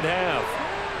second half.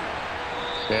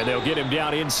 And they'll get him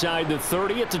down inside the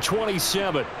 30 at the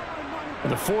 27.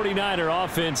 And the 49er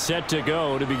offense set to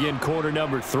go to begin quarter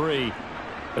number 3.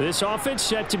 This offense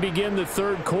set to begin the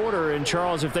third quarter. And,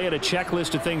 Charles, if they had a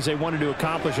checklist of things they wanted to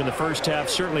accomplish in the first half,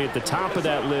 certainly at the top of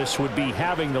that list would be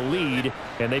having the lead,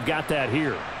 and they've got that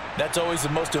here. That's always the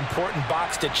most important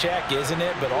box to check, isn't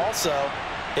it? But also,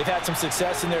 they've had some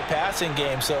success in their passing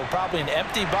game, so probably an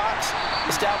empty box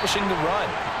establishing the run.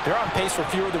 They're on pace for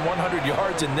fewer than 100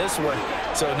 yards in this one.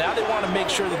 So now they want to make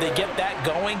sure that they get that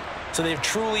going so they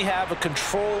truly have a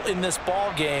control in this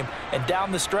ball game, and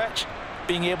down the stretch,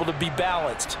 being able to be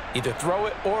balanced, either throw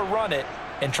it or run it,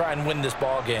 and try and win this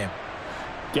ball game.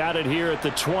 Got it here at the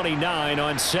 29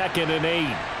 on 2nd and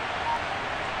 8.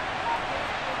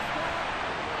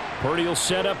 Purdy will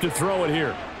set up to throw it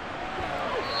here.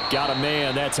 Got a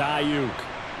man. That's Ayuk.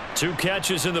 2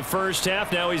 catches in the first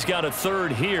half. Now he's got a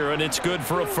third here, and it's good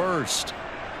for a first.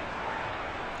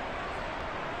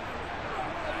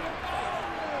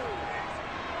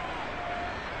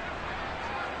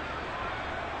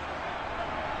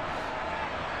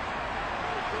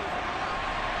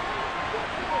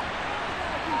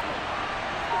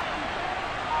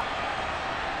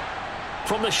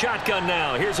 From the shotgun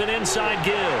now, here's an inside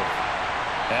give.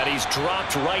 And he's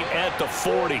dropped right at the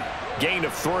 40. Gain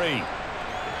of 3.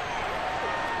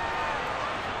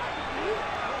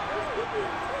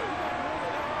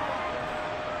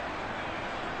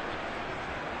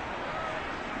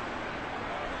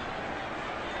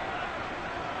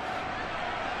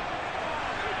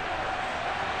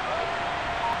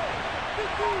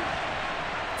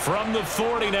 From the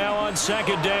 40 now on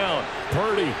 2nd down.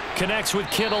 Purdy connects with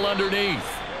Kittle underneath.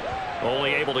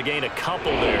 Only able to gain a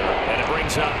couple there, and it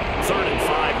brings up 3rd and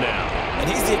 5 now. And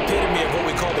he's the epitome of what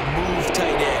we call the move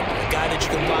tight end, a guy that you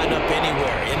can line up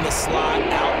anywhere, in the slot,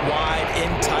 out wide, in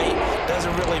tight,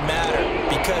 doesn't really matter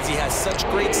because he has such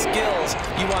great skills.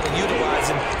 You want to utilize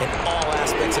him in all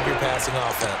aspects of your passing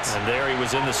offense. And there he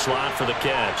was in the slot for the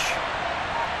catch.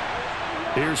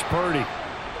 Here's Purdy.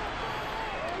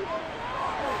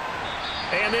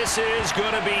 And this is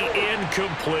going to be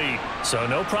incomplete. So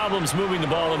no problems moving the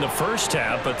ball in the first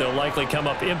half, but they'll likely come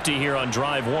up empty here on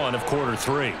drive 1 of quarter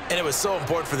 3. And it was so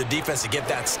important for the defense to get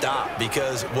that stop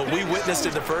because what we witnessed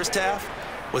in the first half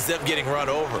was them getting run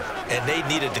over. And they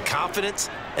needed the confidence,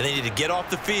 and they needed to get off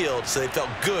the field so they felt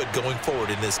good going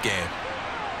forward in this game.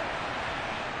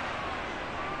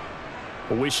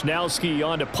 Wishnowski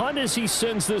on to punt as he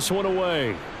sends this one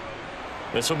away.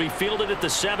 This will be fielded at the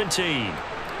 17.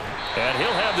 And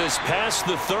he'll have this past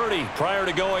the 30 prior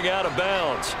to going out of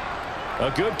bounds.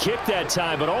 A good kick that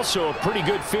time, but also a pretty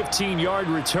good 15-yard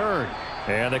return.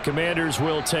 And the Commanders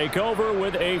will take over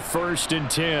with a 1st and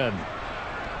 10.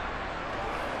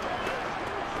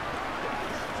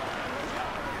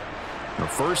 A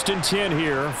 1st and 10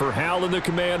 here for Hal and the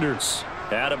Commanders.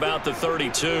 At about the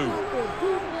 32.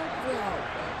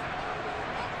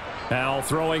 Hal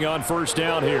throwing on 1st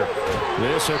down here.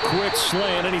 This a quick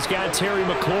slant, and he's got Terry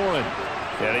McLaurin.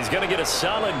 And he's going to get a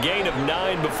solid gain of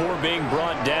 9 before being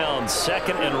brought down.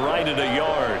 2nd and right at a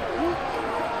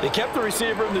yard. They kept the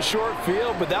receiver in the short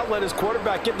field, but that let his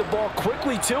quarterback get the ball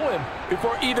quickly to him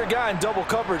before either guy in double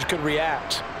coverage could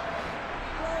react.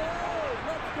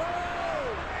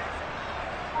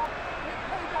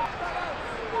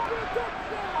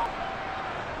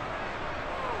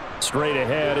 Straight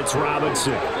ahead, it's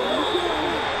Robinson.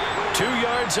 2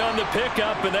 yards on the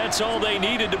pickup, and that's all they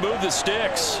needed to move the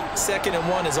sticks. 2nd and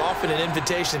 1 is often an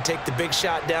invitation to take the big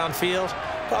shot downfield.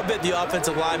 I bet the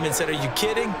offensive lineman said, "Are you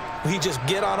kidding? We just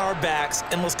get on our backs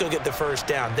and let's go get the 1st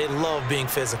down." They love being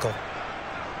physical.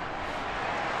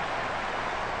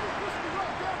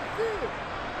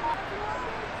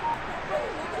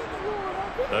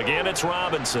 Again, it's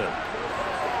Robinson.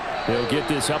 He'll get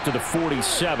this up to the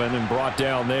 47 and brought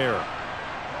down there.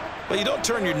 Well, you don't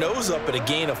turn your nose up at a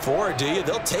gain of 4, do you?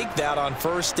 They'll take that on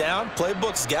 1st down.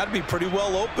 Playbook's got to be pretty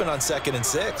well open on 2nd and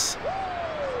 6.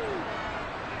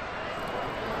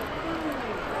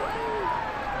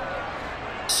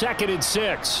 2nd and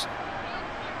 6.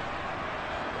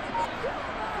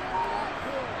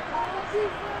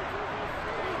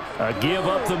 A give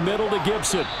up the middle to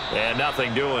Gibson. And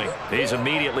nothing doing. He's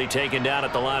immediately taken down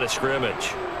at the line of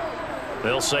scrimmage.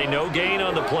 They'll say no gain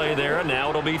on the play there, and now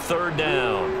it'll be 3rd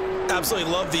down.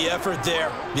 Absolutely love the effort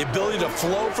there. The ability to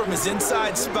flow from his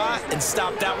inside spot and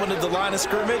stop that one at the line of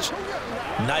scrimmage.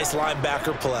 Nice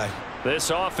linebacker play. This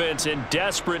offense in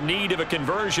desperate need of a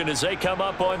conversion as they come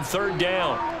up on 3rd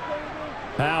down.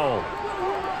 Powell.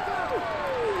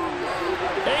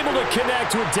 Able to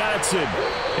connect with Dotson.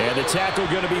 And the tackle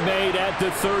going to be made at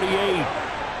the 38.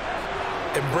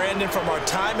 And Brandon, from our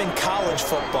time in college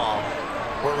football,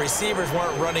 where receivers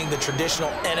weren't running the traditional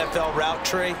NFL route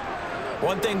tree,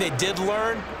 one thing they did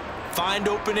learn, find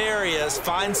open areas,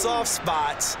 find soft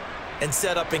spots, and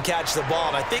set up and catch the ball.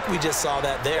 And I think we just saw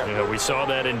that there. Yeah, we saw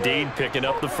that indeed, picking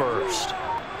up the first.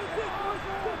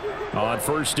 On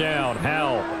 1st down,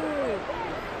 Howell.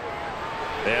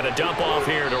 And a dump off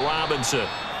here to Robinson.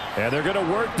 And they're going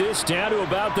to work this down to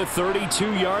about the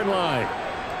 32-yard line.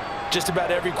 Just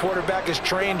about every quarterback is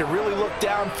trained to really look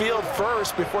downfield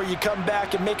first before you come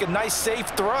back and make a nice, safe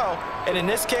throw. And in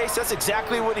this case, that's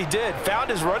exactly what he did. Found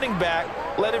his running back,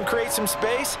 let him create some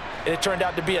space, and it turned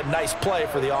out to be a nice play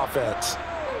for the offense.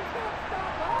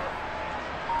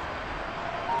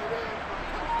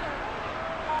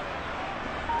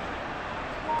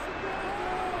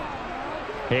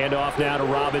 Handoff now to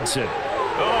Robinson.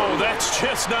 Oh, that's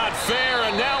just not fair,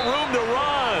 and now room to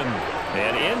run.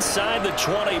 And inside the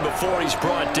 20 before he's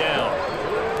brought down.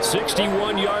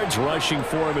 61 yards rushing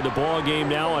for him in the ball game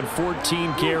now on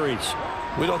 14 carries.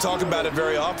 We don't talk about it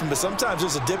very often, but sometimes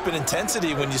there's a dip in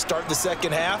intensity when you start the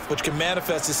second half, which can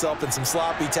manifest itself in some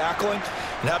sloppy tackling.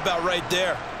 And how about right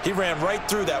there? He ran right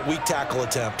through that weak tackle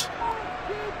attempt.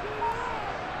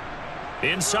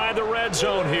 Inside the red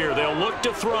zone here, they'll look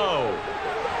to throw.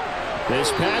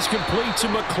 This pass complete to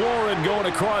McLaurin going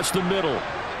across the middle.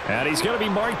 And he's going to be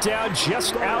marked down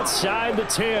just outside the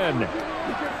 10.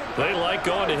 They like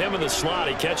going to him in the slot.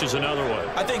 He catches another one.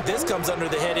 I think this comes under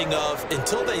the heading of,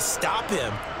 until they stop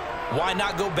him, why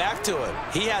not go back to him?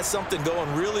 He has something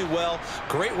going really well.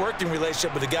 Great working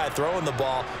relationship with the guy throwing the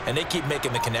ball, and they keep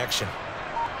making the connection.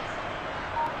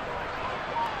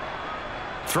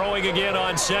 Throwing again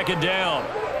on 2nd down.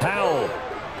 Powell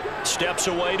steps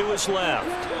away to his left.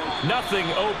 Nothing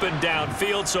open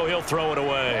downfield, so he'll throw it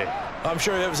away. I'm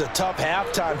sure it was a tough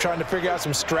halftime trying to figure out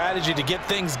some strategy to get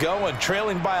things going,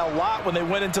 trailing by a lot when they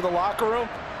went into the locker room.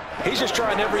 He's just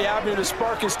trying every avenue to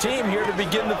spark his team here to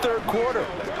begin the 3rd quarter.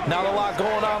 Not a lot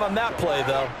going on that play,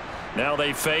 though. Now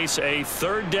they face a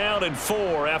 3rd down and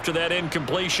 4 after that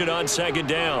incompletion on 2nd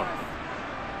down.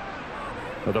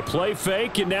 With a play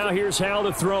fake, and now here's how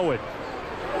to throw it.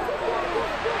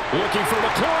 Looking for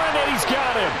McLaurin, and he's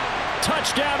got him.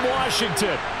 Touchdown,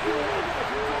 Washington.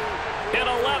 An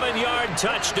 11-yard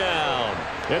touchdown.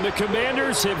 And the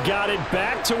Commanders have got it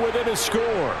back to within a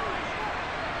score.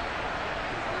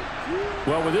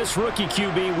 Well, with this rookie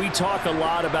QB, we talk a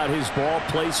lot about his ball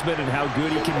placement and how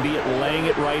good he can be at laying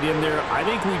it right in there. I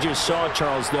think we just saw,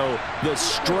 Charles, though, the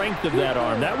strength of that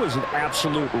arm. That was an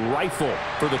absolute rifle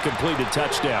for the completed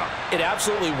touchdown. It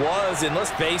absolutely was, and let's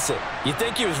face it, you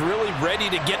think he was really ready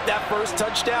to get that first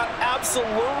touchdown?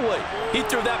 Absolutely. He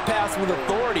threw that pass with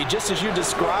authority, just as you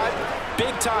described.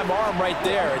 Big-time arm right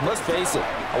there, and let's face it,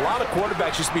 a lot of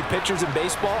quarterbacks used to be pitchers in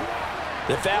baseball.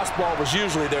 The fastball was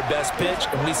usually their best pitch,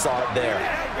 and we saw it there.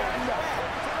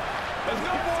 Let's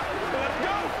go, boy. Let's go. Let's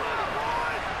go,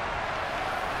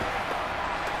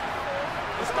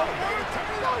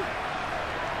 boy.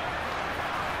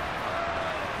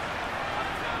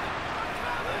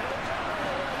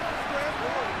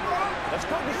 Let's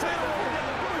go, Casino.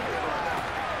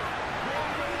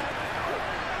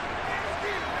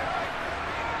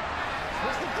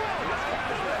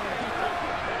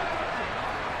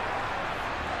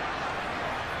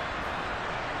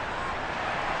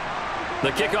 The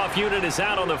kickoff unit is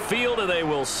out on the field, and they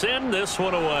will send this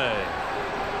one away.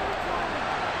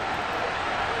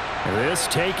 This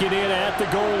taken in at the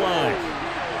goal line.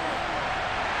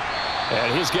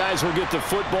 And his guys will get the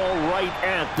football right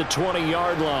at the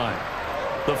 20-yard line.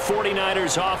 The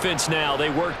 49ers offense now,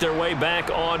 they work their way back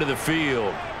onto the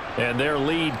field. And their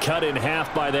lead cut in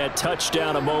half by that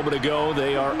touchdown a moment ago.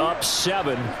 They are up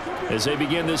 7 as they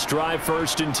begin this drive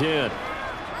 1st and 10.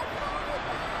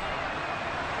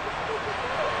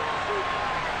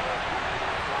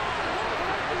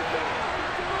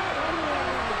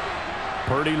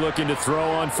 Purdy looking to throw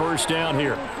on 1st down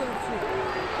here.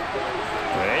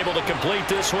 They're able to complete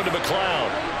this one to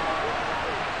McLeod.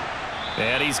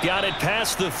 And he's got it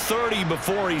past the 30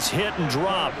 before he's hit and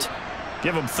dropped.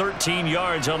 Give him 13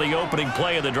 yards on the opening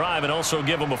play of the drive and also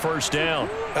give him a first down.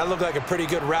 That looked like a pretty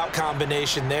good route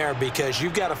combination there because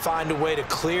you've got to find a way to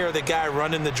clear the guy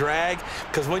running the drag,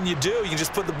 because when you do, you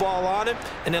just put the ball on him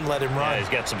and then let him run. Yeah, he's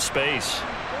got some space.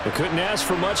 They couldn't ask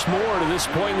for much more to this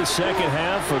point in the second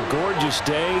half. A gorgeous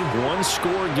day,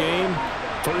 one-score game,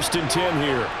 1st and 10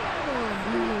 here.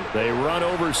 They run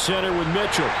over center with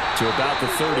Mitchell to about the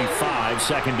 35,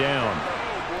 second down.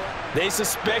 They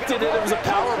suspected that it was a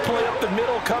power play up the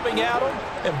middle coming at them,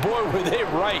 and boy, were they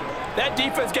right. That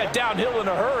defense got downhill in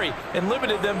a hurry and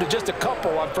limited them to just a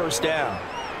couple on first down.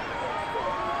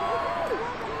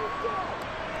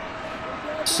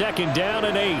 Second down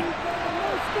and 8.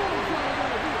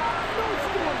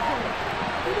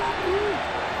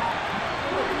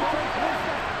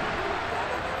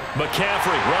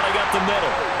 McCaffrey running up the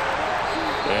middle.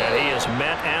 And he is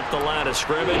met at the line of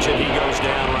scrimmage, and he goes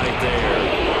down right there.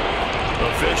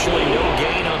 Officially no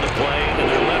gain on the play, and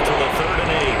they're left with a 3rd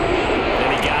and 8. And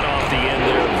he got off the end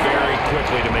there very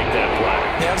quickly to make that play.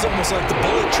 That was almost like the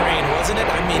bullet train, wasn't it?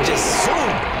 I mean, just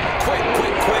zoom. Quick,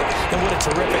 quick, quick. And what a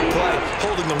terrific play,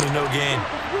 holding them to no gain.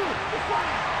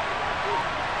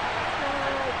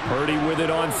 Purdy with it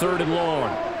on 3rd and long.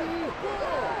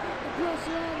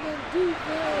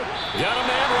 Got a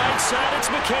man right side. It's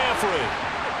McCaffrey.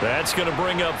 That's going to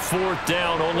bring up 4th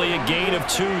down. Only a gain of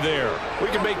 2 there. We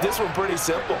can make this one pretty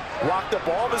simple. Locked up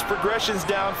all of his progressions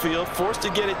downfield, forced to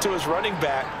get it to his running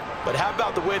back. But how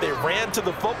about the way they ran to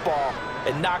the football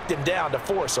and knocked him down to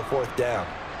force a 4th down?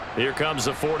 Here comes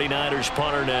the 49ers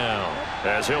punter now,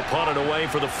 as he'll punt it away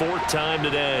for the 4th time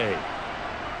today.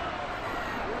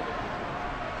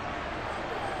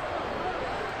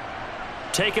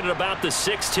 Taking it about the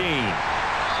 16.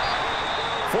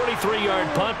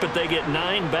 43-yard punt, but they get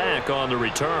 9 back on the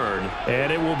return.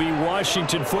 And it will be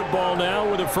Washington football now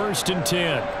with a 1st and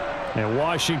 10. And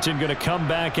Washington going to come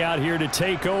back out here to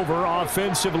take over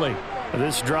offensively.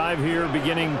 This drive here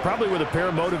beginning probably with a pair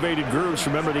of motivated groups.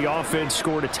 Remember, the offense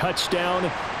scored a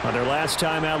touchdown on their last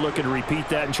time out. Looking to repeat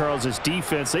that in Charles's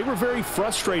defense. They were very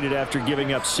frustrated after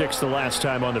giving up 6 the last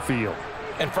time on the field.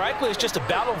 And frankly, it's just a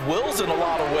battle of wills in a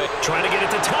lot of ways. Trying to get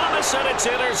it to Thomas, and it's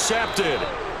intercepted.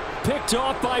 Picked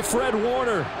off by Fred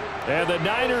Warner. And the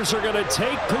Niners are going to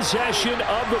take possession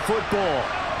of the football.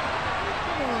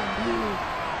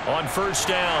 On first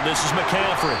down, this is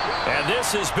McCaffrey. And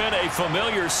this has been a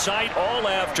familiar sight all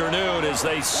afternoon as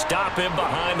they stop him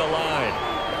behind the line.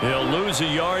 He'll lose a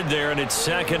yard there, and it's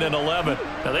 2nd and 11.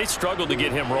 Now, they struggled to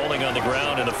get him rolling on the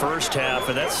ground in the first half,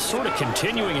 and that's sort of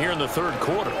continuing here in the 3rd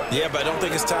quarter. Yeah, but I don't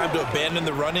think it's time to abandon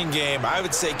the running game. I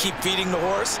would say keep feeding the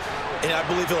horse, and I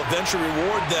believe he'll eventually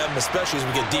reward them, especially as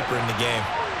we get deeper in the game.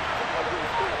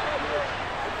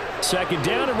 Second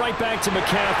down and right back to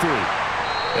McCaffrey.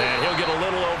 And he'll get a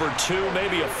little over 2,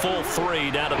 maybe a full 3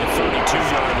 down to the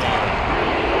 32-yard line.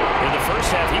 In the first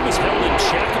half, he was held in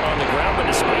check on the ground, but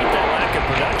despite that lack of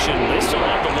production, they still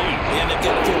have the lead. Yeah, and they've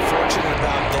got to feel fortunate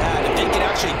about that. If they can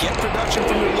actually get production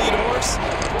from their lead horse,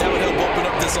 that would help open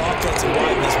up this offense and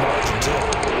widen this margin, too.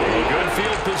 A good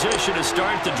field position to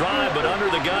start the drive, but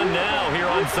under the gun now here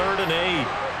on 3rd and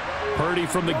 8. Purdy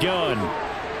from the gun.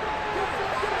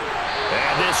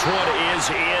 And this one is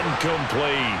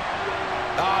incomplete.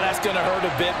 Oh, that's going to hurt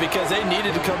a bit because they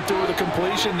needed to come through with a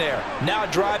completion there. Now a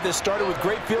drive that started with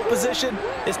great field position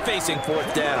is facing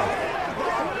 4th down.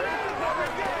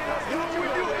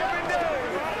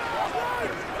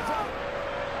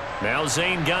 Now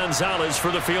Zane Gonzalez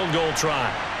for the field goal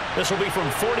try. This will be from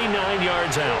 49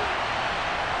 yards out.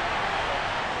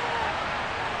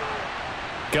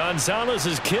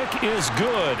 Gonzalez's kick is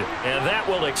good, and that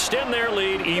will extend their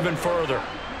lead even further.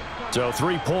 So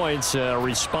 3 points,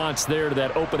 response there to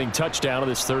that opening touchdown of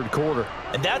this 3rd quarter.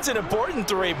 And that's an important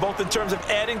 3, both in terms of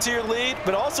adding to your lead,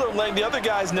 but also letting the other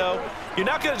guys know you're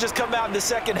not going to just come out in the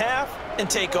second half and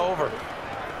take over.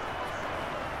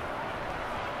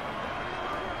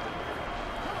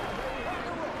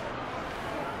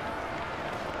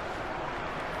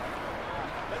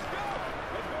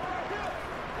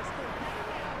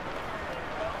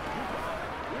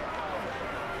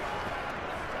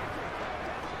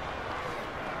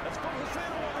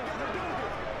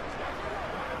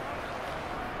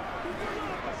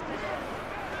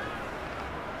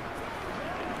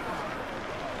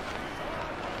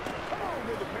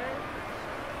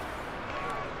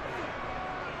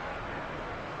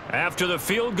 After the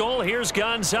field goal, here's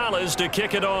Gonzalez to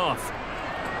kick it off.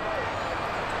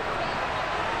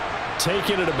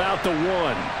 Taking it about the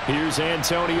 1. Here's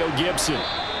Antonio Gibson.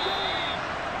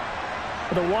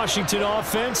 The Washington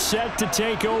offense set to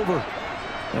take over.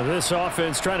 Now this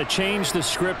offense trying to change the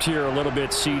script here a little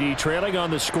bit, CD. Trailing on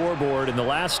the scoreboard, in the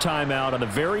last timeout on the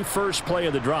very first play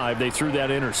of the drive, they threw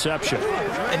that interception.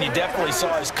 And you definitely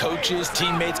saw his coaches,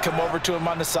 teammates come over to him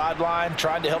on the sideline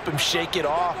trying to help him shake it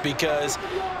off, because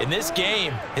in this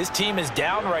game, his team is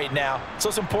down right now. So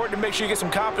it's important to make sure you get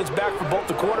some confidence back for both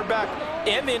the quarterback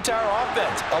and the entire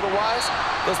offense. Otherwise,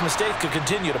 those mistakes could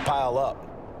continue to pile up.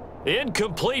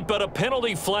 Incomplete, but a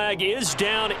penalty flag is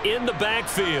down in the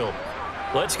backfield.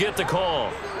 Let's get the call.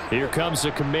 Here comes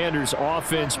the Commanders'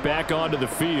 offense back onto the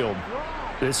field.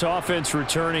 This offense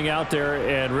returning out there,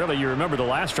 and really, you remember the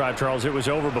last drive, Charles, it was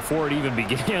over before it even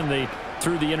began. They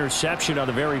threw the interception on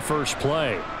the very first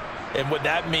play. And what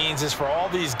that means is for all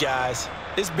these guys,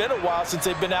 it's been a while since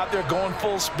they've been out there going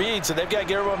full speed, so they've got to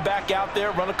get everyone back out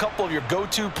there, run a couple of your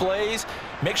go-to plays,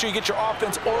 make sure you get your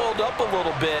offense oiled up a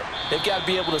little bit. They've got to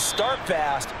be able to start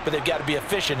fast, but they've got to be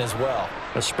efficient as well.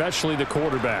 Especially the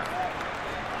quarterback.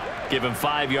 Give him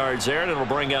 5 yards there, and it'll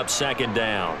bring up second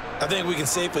down. I think we can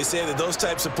safely say that those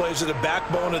types of plays are the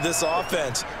backbone of this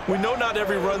offense. We know not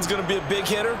every run's going to be a big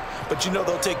hitter, but you know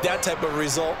they'll take that type of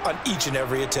result on each and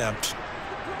every attempt.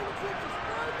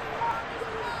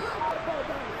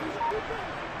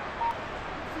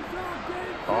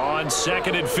 On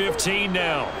 2nd and 15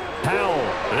 now.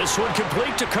 Powell, this one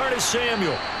complete to Curtis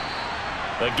Samuel.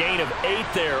 A gain of 8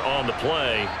 there on the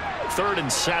play. 3rd and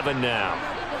 7 now.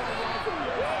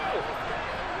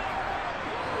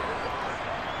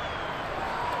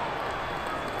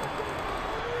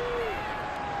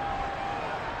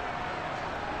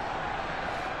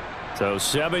 So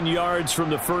 7 yards from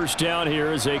the first down here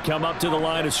as they come up to the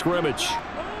line of scrimmage.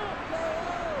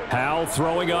 Powell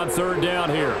throwing on 3rd down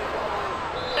here.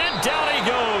 And down he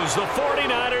goes. The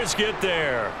 49ers get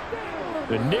there.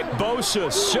 And Nick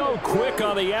Bosa so quick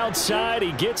on the outside.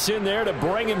 He gets in there to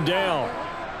bring him down.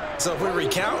 So if we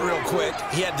recount real quick,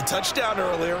 he had the touchdown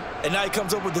earlier, and now he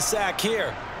comes up with the sack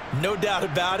here. No doubt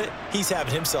about it, he's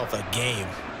having himself a game.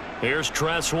 Here's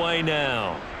Tressway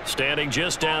now, standing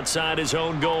just outside his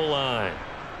own goal line.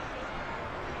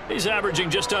 He's averaging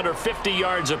just under 50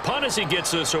 yards a punt as he gets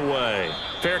this away.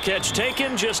 Fair catch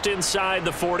taken just inside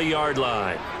the 40-yard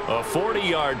line. A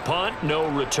 40-yard punt, no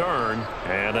return,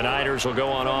 and the Niners will go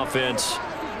on offense,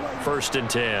 1st and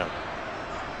 10.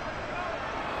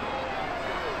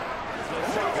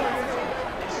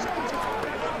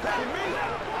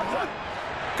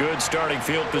 Good starting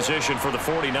field position for the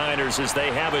 49ers as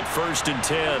they have it 1st and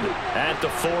 10 at the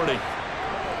 40.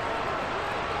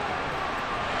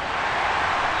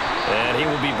 And he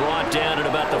will be brought down at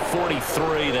about the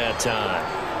 43 that time.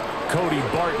 Cody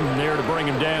Barton there to bring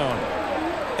him down.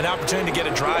 An opportunity to get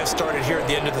a drive started here at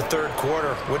the end of the 3rd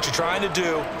quarter. What you're trying to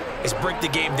do is break the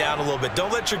game down a little bit.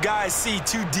 Don't let your guys see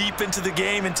too deep into the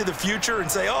game, into the future, and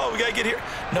say, oh, we got to get here.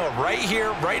 No, right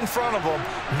here, right in front of them,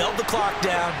 melt the clock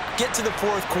down, get to the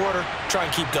 4th quarter, try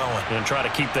and keep going. And try to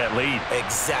keep that lead.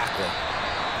 Exactly.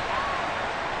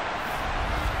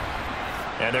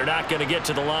 And they're not going to get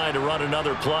to the line to run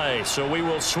another play. So we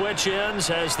will switch ends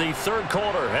as the 3rd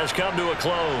quarter has come to a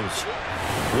close.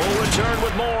 We'll return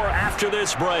with more after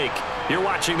this break. You're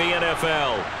watching the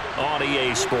NFL on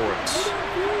EA Sports.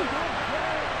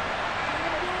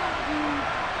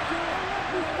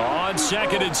 On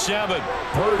 2nd and 7,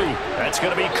 Purdy. That's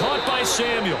going to be caught by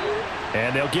Samuel.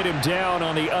 And they'll get him down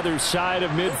on the other side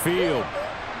of midfield.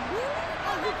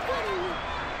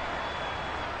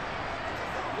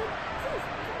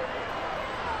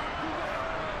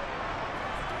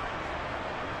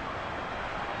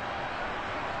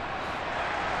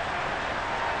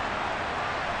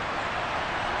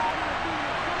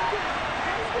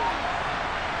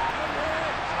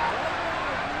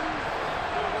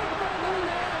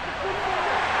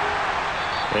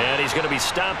 And he's going to be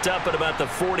stopped up at about the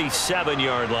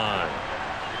 47-yard line.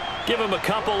 Give him a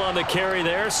couple on the carry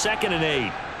there, 2nd and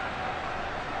 8.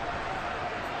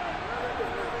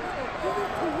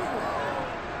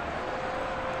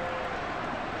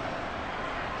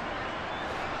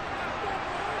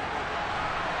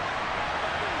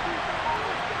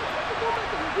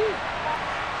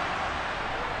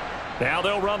 Now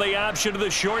they'll run the option to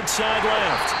the short side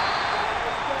left.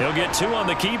 He'll get 2 on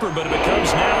the keeper, but it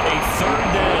becomes now a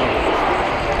 3rd down.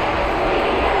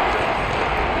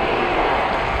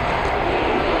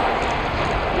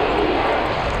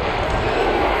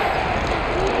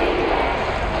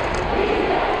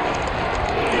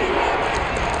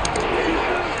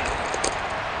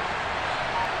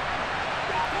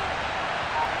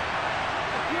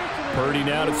 Purdy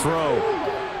now to throw.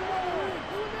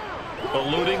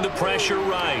 Eluding the pressure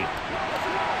right.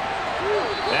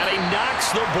 And he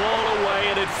knocks the ball away,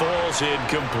 and it falls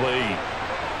incomplete.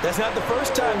 That's not the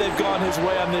first time they've gone his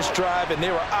way on this drive, and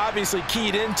they were obviously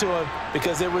keyed into him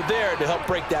because they were there to help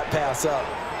break that pass up.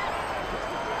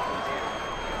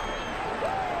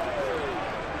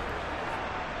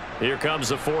 Here comes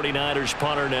the 49ers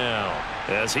punter now,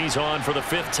 as he's on for the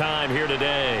 5th time here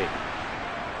today.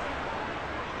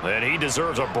 And he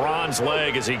deserves a bronze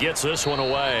leg as he gets this one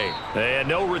away. And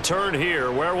no return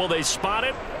here. Where will they spot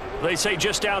it? They say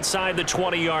just outside the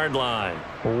 20-yard line.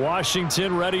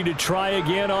 Washington ready to try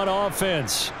again on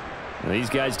offense. And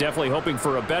these guys definitely hoping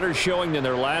for a better showing than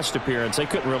their last appearance. They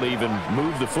couldn't really even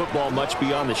move the football much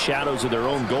beyond the shadows of their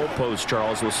own goalpost,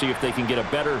 Charles. We'll see if they can get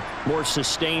a better, more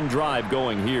sustained drive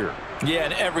going here. Yeah,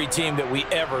 and every team that we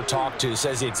ever talk to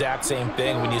says the exact same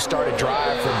thing. When you start a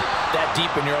drive from that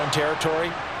deep in your own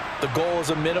territory, the goal is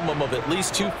a minimum of at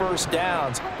least 2 first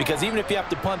downs, because even if you have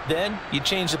to punt then, you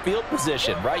change the field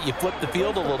position, right? You flip the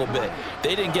field a little bit.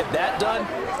 They didn't get that done.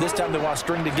 This time they want to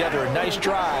string together a nice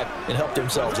drive and help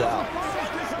themselves out.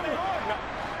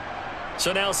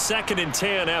 So now 2nd and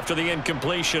 10 after the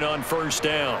incompletion on 1st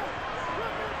down.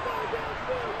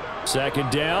 2nd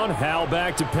down, Howell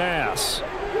back to pass.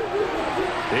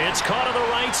 It's caught on the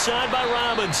right side by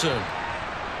Robinson.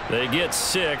 They get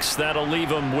 6. That'll leave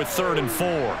them with 3rd and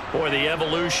 4. Boy, the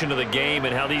evolution of the game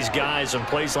and how these guys in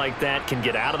plays like that can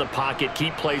get out of the pocket,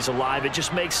 keep plays alive, it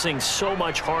just makes things so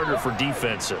much harder for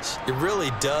defenses. It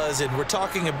really does, and we're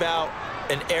talking about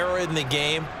an era in the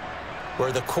game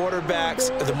where the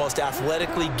quarterbacks are the most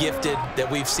athletically gifted that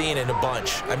we've seen in a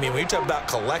bunch. I mean, when you talk about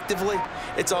collectively,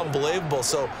 it's unbelievable.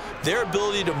 So their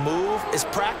ability to move is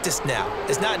practiced now.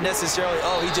 It's not necessarily,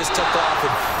 oh, he just took off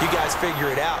and you guys figure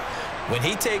it out. When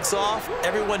he takes off,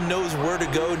 everyone knows where to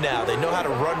go now. They know how to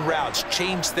run routes,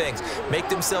 change things, make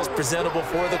themselves presentable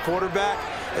for the quarterback.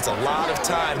 It's a lot of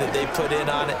time that they put in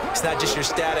on it. It's not just your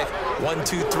static 1,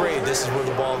 2, 3. This is where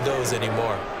the ball goes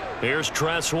anymore. Here's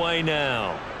Tressway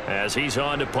now as he's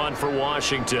on to punt for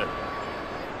Washington.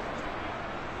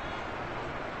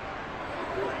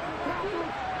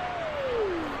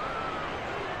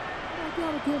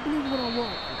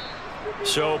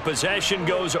 So possession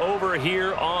goes over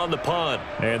here on the punt.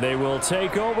 And they will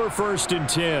take over 1st and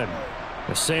 10.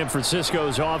 As San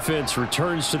Francisco's offense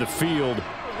returns to the field,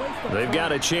 they've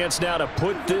got a chance now to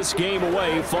put this game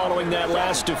away following that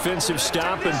last defensive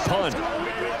stop and punt.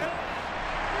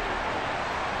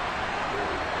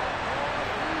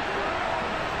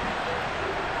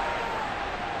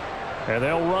 And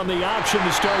they'll run the option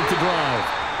to start the drive.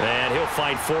 And he'll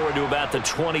fight forward to about the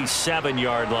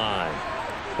 27-yard line.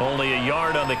 Only a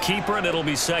yard on the keeper, and it'll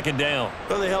be 2nd down.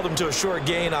 Well, they held him to a short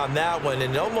gain on that one,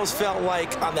 and it almost felt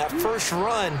like on that first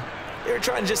run, they were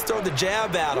trying to just throw the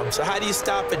jab at him. So how do you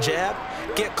stop a jab?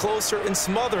 Get closer and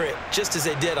smother it, just as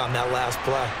they did on that last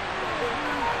play.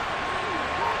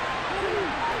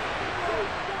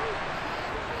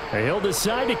 And he'll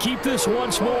decide to keep this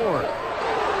once more.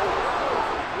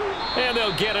 And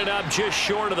they'll get it up just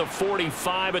short of the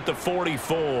 45 at the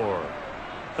 44.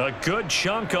 A good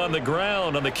chunk on the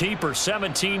ground on the keeper,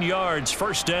 17 yards,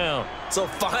 1st down. So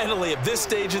finally, at this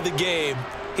stage of the game,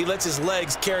 he lets his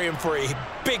legs carry him for a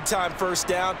big-time 1st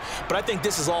down. But I think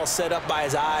this is all set up by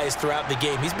his eyes throughout the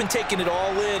game. He's been taking it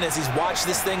all in as he's watched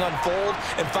this thing unfold.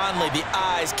 And finally, the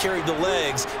eyes carried the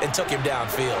legs and took him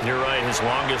downfield. You're right. His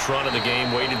longest run of the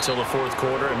game waited until the 4th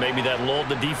quarter, and maybe that lulled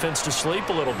the defense to sleep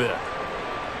a little bit.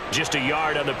 Just a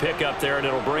yard on the pickup there, and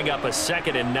it'll bring up a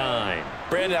 2nd and 9.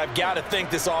 Brandon, I've got to think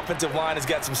this offensive line has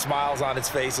got some smiles on its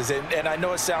faces. And I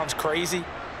know it sounds crazy,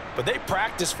 but they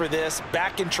practiced for this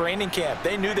back in training camp.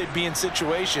 They knew they'd be in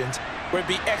situations where it'd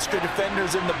be extra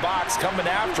defenders in the box coming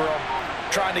after them,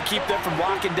 trying to keep them from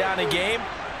locking down a game.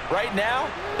 Right now,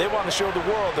 they want to show the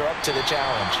world they're up to the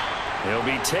challenge.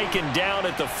 He'll be taken down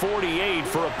at the 48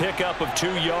 for a pickup of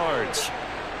 2 yards.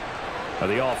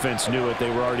 The offense knew it.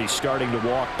 They were already starting to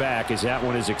walk back as that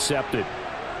one is accepted.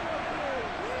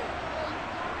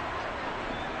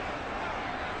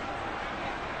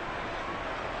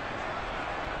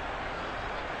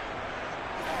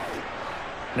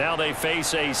 Now they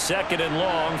face a 2nd and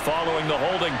long following the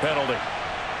holding penalty.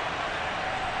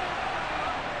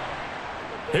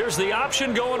 Here's the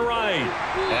option going right.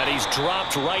 And he's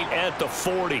dropped right at the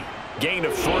 40. Gain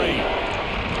of 3.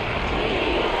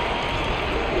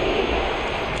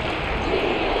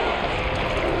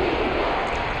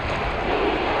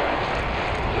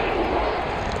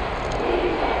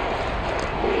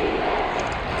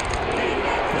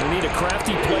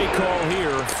 Crafty play call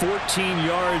here. 14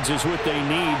 yards is what they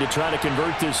need to try to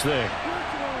convert this thing.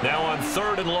 Now on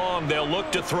 3rd and long, they'll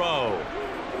look to throw.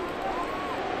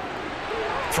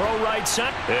 Throw right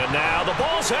side. And now the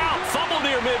ball's out. Fumble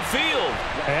near midfield.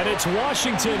 And it's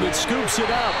Washington that scoops it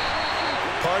up.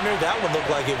 Partner, that one looked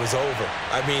like it was over.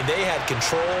 I mean, they had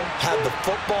control, had the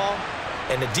football,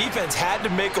 and the defense had to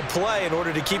make a play in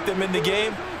order to keep them in the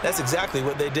game. That's exactly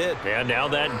what they did. And now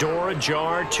that door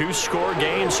ajar, 2-score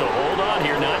game, so hold on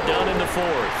here, not done in the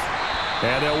fourth.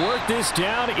 And they'll work this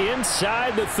down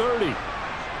inside the 30.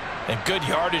 And good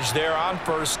yardage there on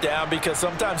first down, because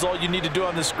sometimes all you need to do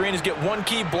on the screen is get one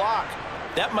key block.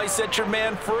 That might set your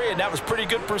man free, and that was pretty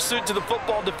good pursuit to the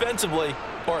football defensively,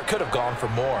 or it could have gone for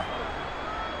more.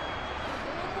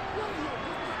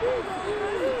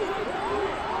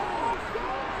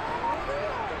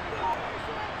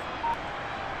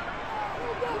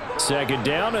 Second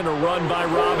down and a run by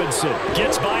Robinson.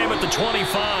 Gets by him at the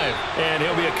 25, and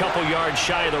he'll be a couple yards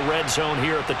shy of the red zone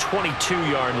here at the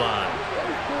 22-yard line.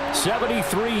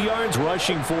 73 yards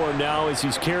rushing for him now as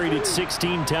he's carried it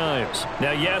 16 times.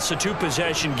 Now, yes, a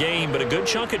 2-possession game, but a good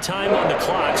chunk of time on the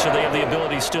clock, so they have the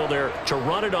ability still there to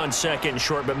run it on second and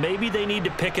short, but maybe they need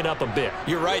to pick it up a bit.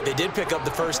 You're right. They did pick up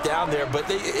the first down there, but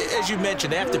as you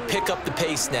mentioned, they have to pick up the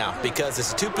pace now because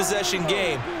it's a 2-possession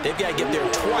game. They've got to get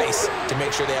there twice to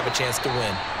make sure they have a chance to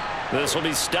win. This will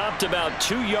be stopped about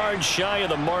 2 yards shy of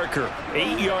the marker.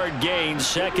 8-yard gain,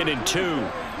 2nd and 2.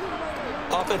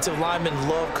 Offensive linemen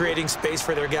love creating space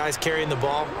for their guys carrying the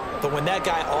ball, but when that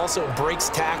guy also breaks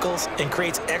tackles and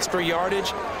creates extra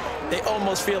yardage, they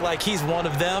almost feel like he's one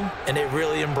of them, and they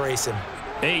really embrace him.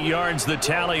 8 yards the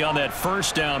tally on that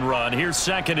first down run. Here's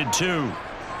 2nd and 2.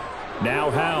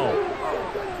 Now Howell.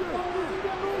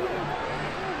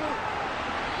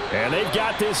 And they've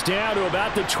got this down to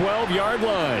about the 12-yard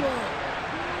line.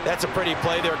 That's a pretty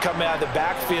play there coming out of the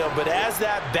backfield, but as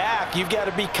that back, you've got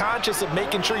to be conscious of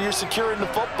making sure you're securing the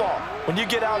football. When you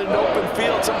get out in open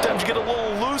field, sometimes you get a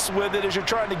little loose with it as you're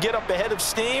trying to get up ahead of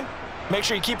steam. Make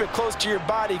sure you keep it close to your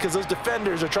body because those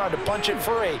defenders are trying to punch it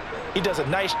free. He does a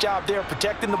nice job there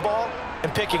protecting the ball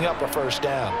and picking up a first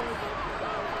down.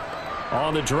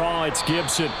 On the draw, it's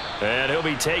Gibson. And he'll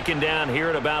be taken down here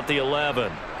at about the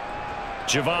 11.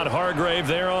 Javon Hargrave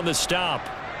there on the stop.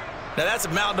 Now, that's a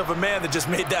mountain of a man that just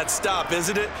made that stop,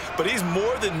 isn't it? But he's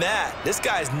more than that. This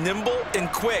guy's nimble and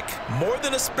quick. More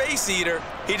than a space eater,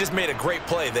 he just made a great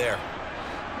play there.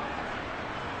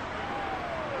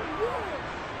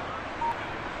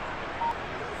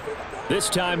 This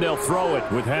time they'll throw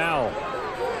it with Howell.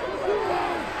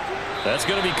 That's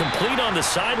going to be complete on the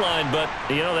sideline, but,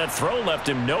 you know, that throw left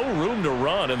him no room to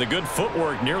run, and the good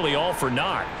footwork nearly all for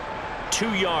naught.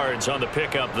 2 yards on the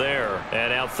pickup there.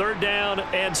 And now 3rd down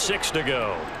and 6 to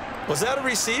go. Was that a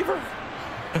receiver?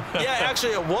 Yeah,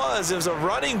 actually it was. It was a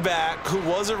running back who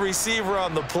was a receiver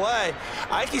on the play.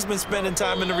 Ike's been spending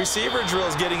time in the receiver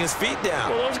drills getting his feet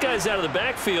down. Well, those guys out of the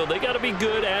backfield, they got to be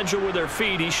good, agile with their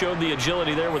feet. He showed the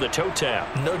agility there with a toe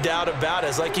tap. No doubt about it.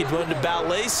 It's like he'd went to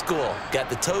ballet school. Got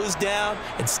the toes down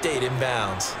and stayed in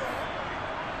bounds.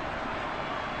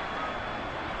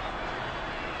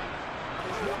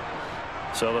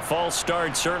 So the false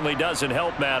start certainly doesn't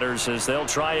help matters as they'll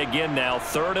try again now.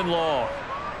 3rd and long.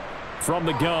 From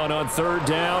the gun on 3rd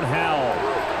down, Howell.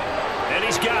 And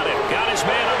he's got it. Got his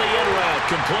man on the in route.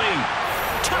 Complete.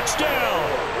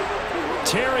 Touchdown.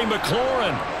 Terry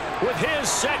McLaurin with his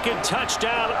 2nd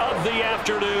touchdown of the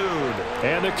afternoon.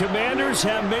 And the Commanders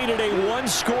have made it a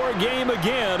 1-score game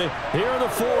again here in the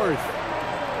 4th.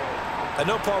 I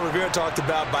know Paul Revere talked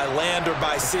about by land or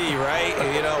by sea, right?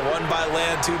 You know, 1 by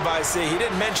land, 2 by sea. He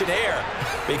didn't mention air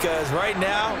because right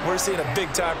now we're seeing a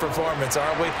big-time performance,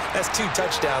 aren't we? That's 2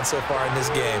 touchdowns so far in this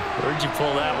game. Where'd you pull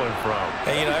that one from?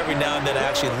 And, you know, every now and then I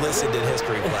actually listened in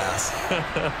history class.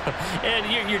 And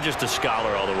you're just a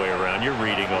scholar all the way around. You're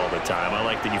reading all the time. I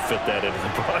like that you fit that into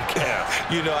the broadcast.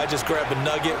 You know, I just grab a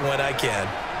nugget when I can.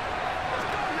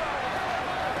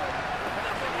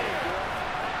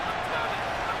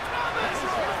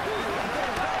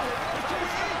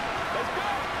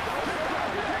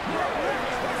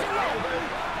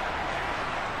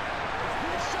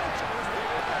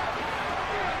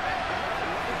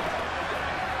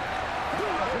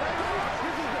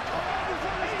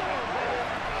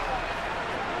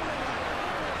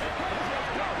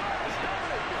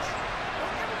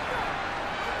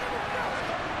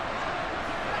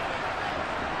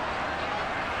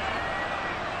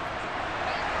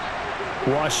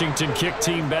 Washington kick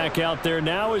team back out there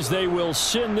now as they will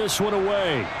send this one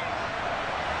away.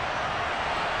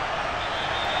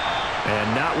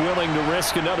 And not willing to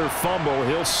risk another fumble,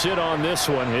 he'll sit on this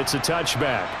one. It's a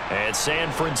touchback. And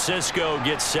San Francisco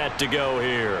gets set to go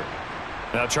here.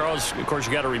 Now, Charles, of course,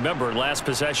 you got to remember, last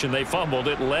possession they fumbled.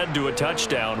 It led to a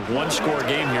touchdown. One-score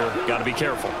game here. Got to be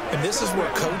careful. And this is where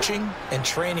coaching and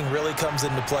training really comes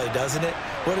into play, doesn't it?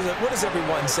 What does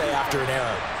everyone say after an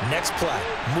error? Next play,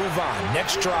 move on,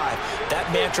 next drive. That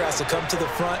mantra has to come to the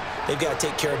front. They've got to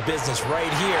take care of business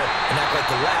right here and act like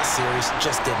the last series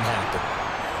just didn't happen.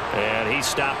 And he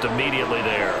stopped immediately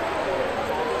there.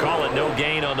 Call it no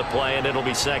gain on the play, and it'll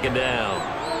be second down.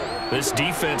 This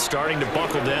defense starting to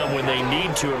buckle down when they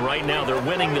need to, and right now they're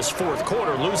winning this fourth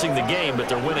quarter, losing the game, but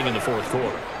they're winning in the fourth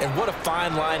quarter. And what a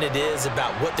fine line it is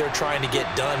about what they're trying to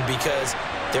get done, because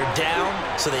they're down,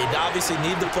 so they obviously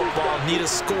need the football, need a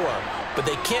score, but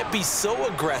they can't be so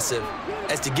aggressive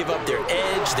as to give up their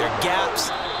edge, their gaps,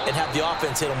 and have the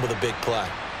offense hit them with a big play.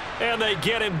 And they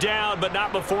get him down, but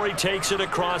not before he takes it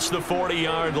across the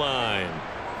 40-yard line.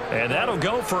 And that'll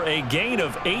go for a gain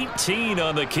of 18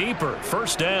 on the keeper.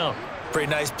 First down. Pretty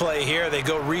nice play here. They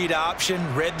go read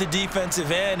option, read the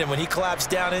defensive end, and when he collapsed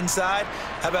down inside,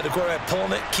 how about the quarterback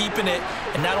pulling it, keeping it,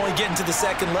 and not only getting to the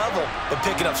second level, but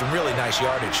picking up some really nice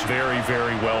yardage. Very,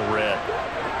 very well read.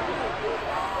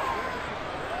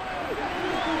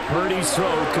 Purdy's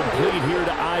throw complete here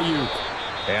to Ayuk.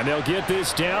 And they'll get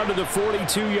this down to the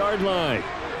 42-yard line.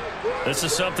 This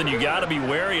is something you got to be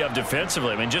wary of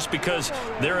defensively. I mean, just because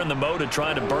they're in the mode of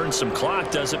trying to burn some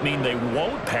clock doesn't mean they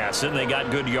won't pass it, and they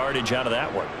got good yardage out of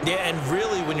that one. Yeah, and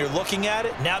really, when you're looking at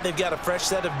it, now they've got a fresh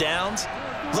set of downs.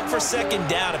 Look for second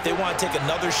down. If they want to take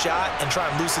another shot and try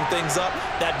and loosen things up,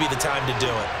 that'd be the time to do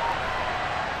it.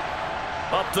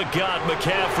 Up the gut,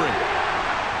 McCaffrey.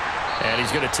 And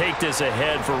he's going to take this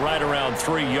ahead for right around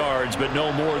 3 yards, but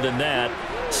no more than that.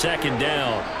 Second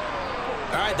down.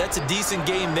 All right, that's a decent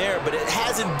game there, but it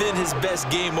hasn't been his best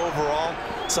game overall.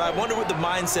 So I wonder what the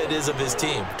mindset is of his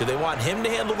team. Do they want him to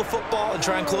handle the football and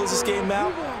try and close this game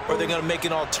out? Or are they going to make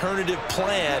an alternative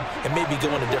plan and maybe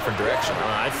go in a different direction?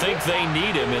 I think they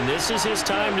need him, and this is his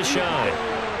time to shine.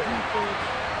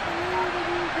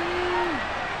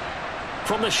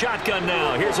 From the shotgun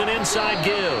now, here's an inside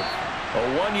give. A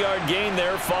 1-yard gain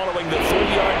there following the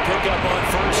 3-yard pickup on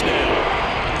first down.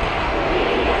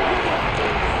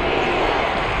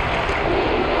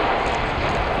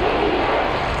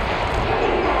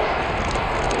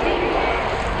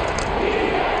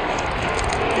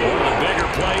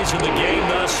 Plays in the game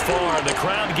thus far. The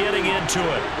crowd getting into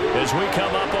it as we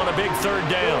come up on a big third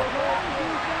down.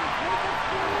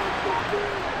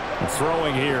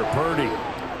 Throwing here, Purdy.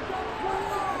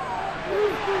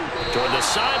 Toward the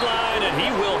sideline, and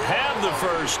he will have the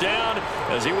first down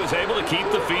as he was able to keep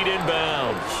the feet in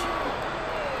bounds.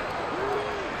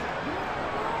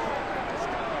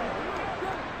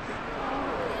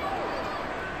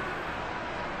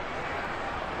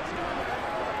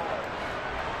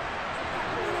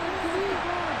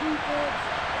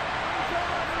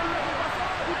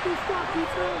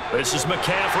 This is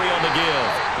McCaffrey on the give.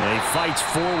 And he fights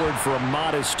forward for a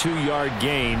modest 2-yard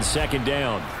gain, second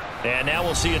down. And now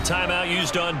we'll see a timeout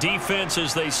used on defense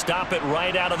as they stop it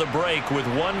right out of the break with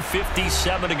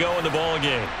 1:57 to go in the ball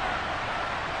game.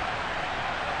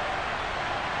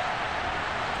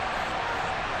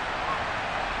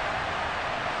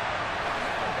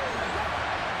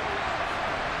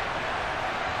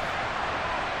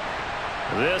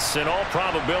 This, in all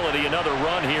probability, another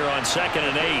run here on 2nd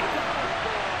and 8.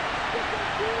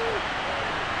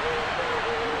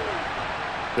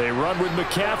 They run with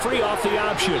McCaffrey off the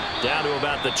option. Down to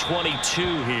about the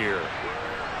 22 here.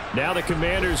 Now the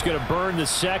Commanders going to burn the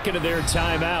second of their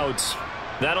timeouts.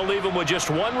 That'll leave them with just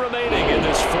 1 remaining in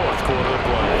this fourth quarter of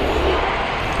play.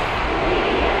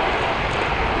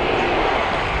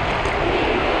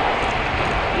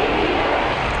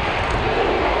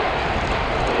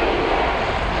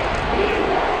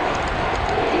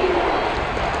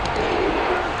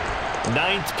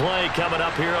 Ninth play coming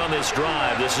up here on this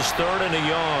drive. This is 3rd and a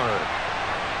yard.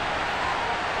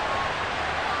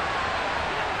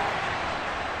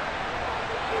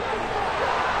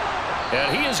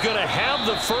 And he is going to have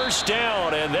the first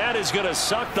down, and that is going to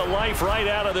suck the life right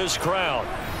out of this crowd.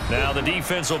 Now the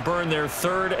defense will burn their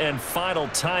 3rd and final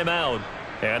timeout,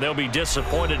 and they'll be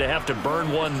disappointed to have to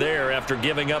burn one there after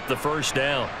giving up the first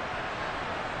down.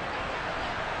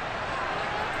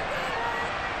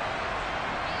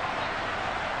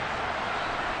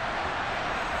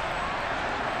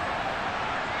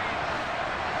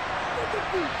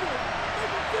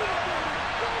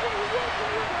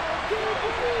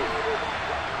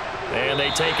 And they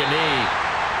take a knee.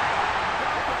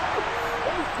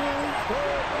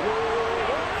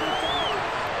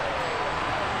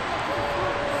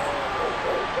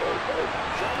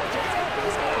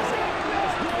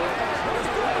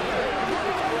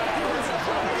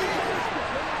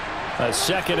 A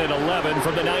 2nd and 11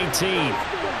 from the 19.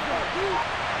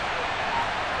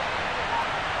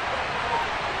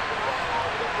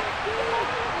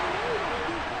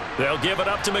 They'll give it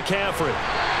up to McCaffrey.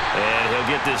 And he'll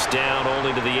get this down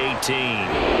only to the 18.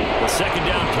 The second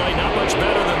down play not much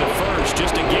better than the first,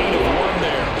 just a gain of 1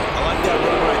 there. I like that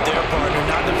run right there, partner.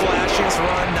 Not the flashiest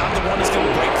run, not the one that's going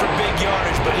to break for big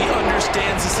yardage, but he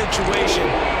understands the situation,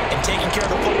 and taking care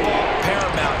of the football,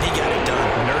 paramount. He got it done.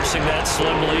 Nursing that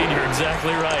slim lead, you're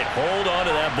exactly right. Hold on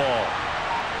to that ball.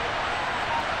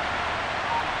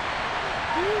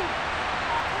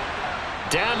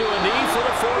 Down to a knee for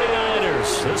the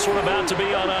 49ers. This one about to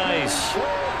be on ice.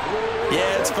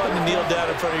 Yeah, it's fun to kneel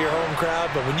down in front of your home crowd,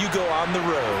 but when you go on the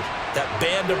road, that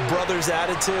band of brothers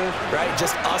attitude, right,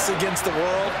 just us against the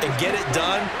world, and get it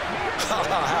done, how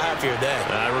happy are they?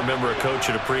 I remember a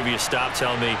coach at a previous stop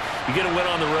telling me, you get a win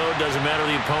on the road, doesn't matter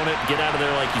the opponent, get out of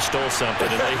there like you stole something.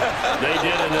 And they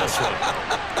did in this one.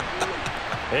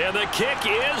 And the kick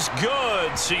is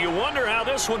good. So you wonder how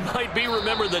this one might be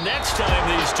remembered the next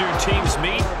time these two teams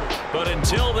meet. But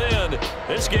until then,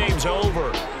 this game's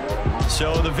over.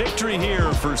 So the victory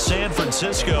here for San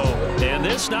Francisco. And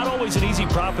this not always an easy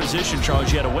proposition,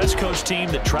 Charles. You had a West Coast team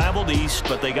that traveled east,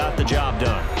 but they got the job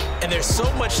done. And there's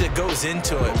so much that goes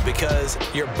into it because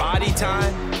your body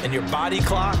time and your body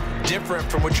clock different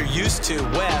from what you're used to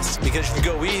west, because if you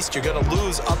go east, you're going to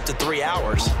lose up to 3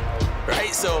 hours.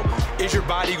 Right? So is your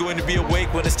body going to be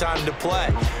awake when it's time to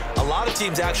play? A lot of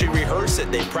teams actually rehearse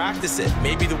it. They practice it.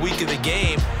 Maybe the week of the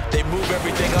game, they move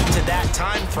everything up to that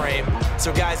time frame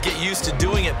so guys get used to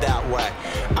doing it that way.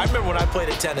 I remember when I played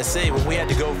at Tennessee, when we had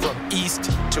to go from east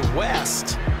to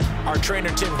west, our trainer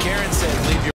Tim Karen said, leave your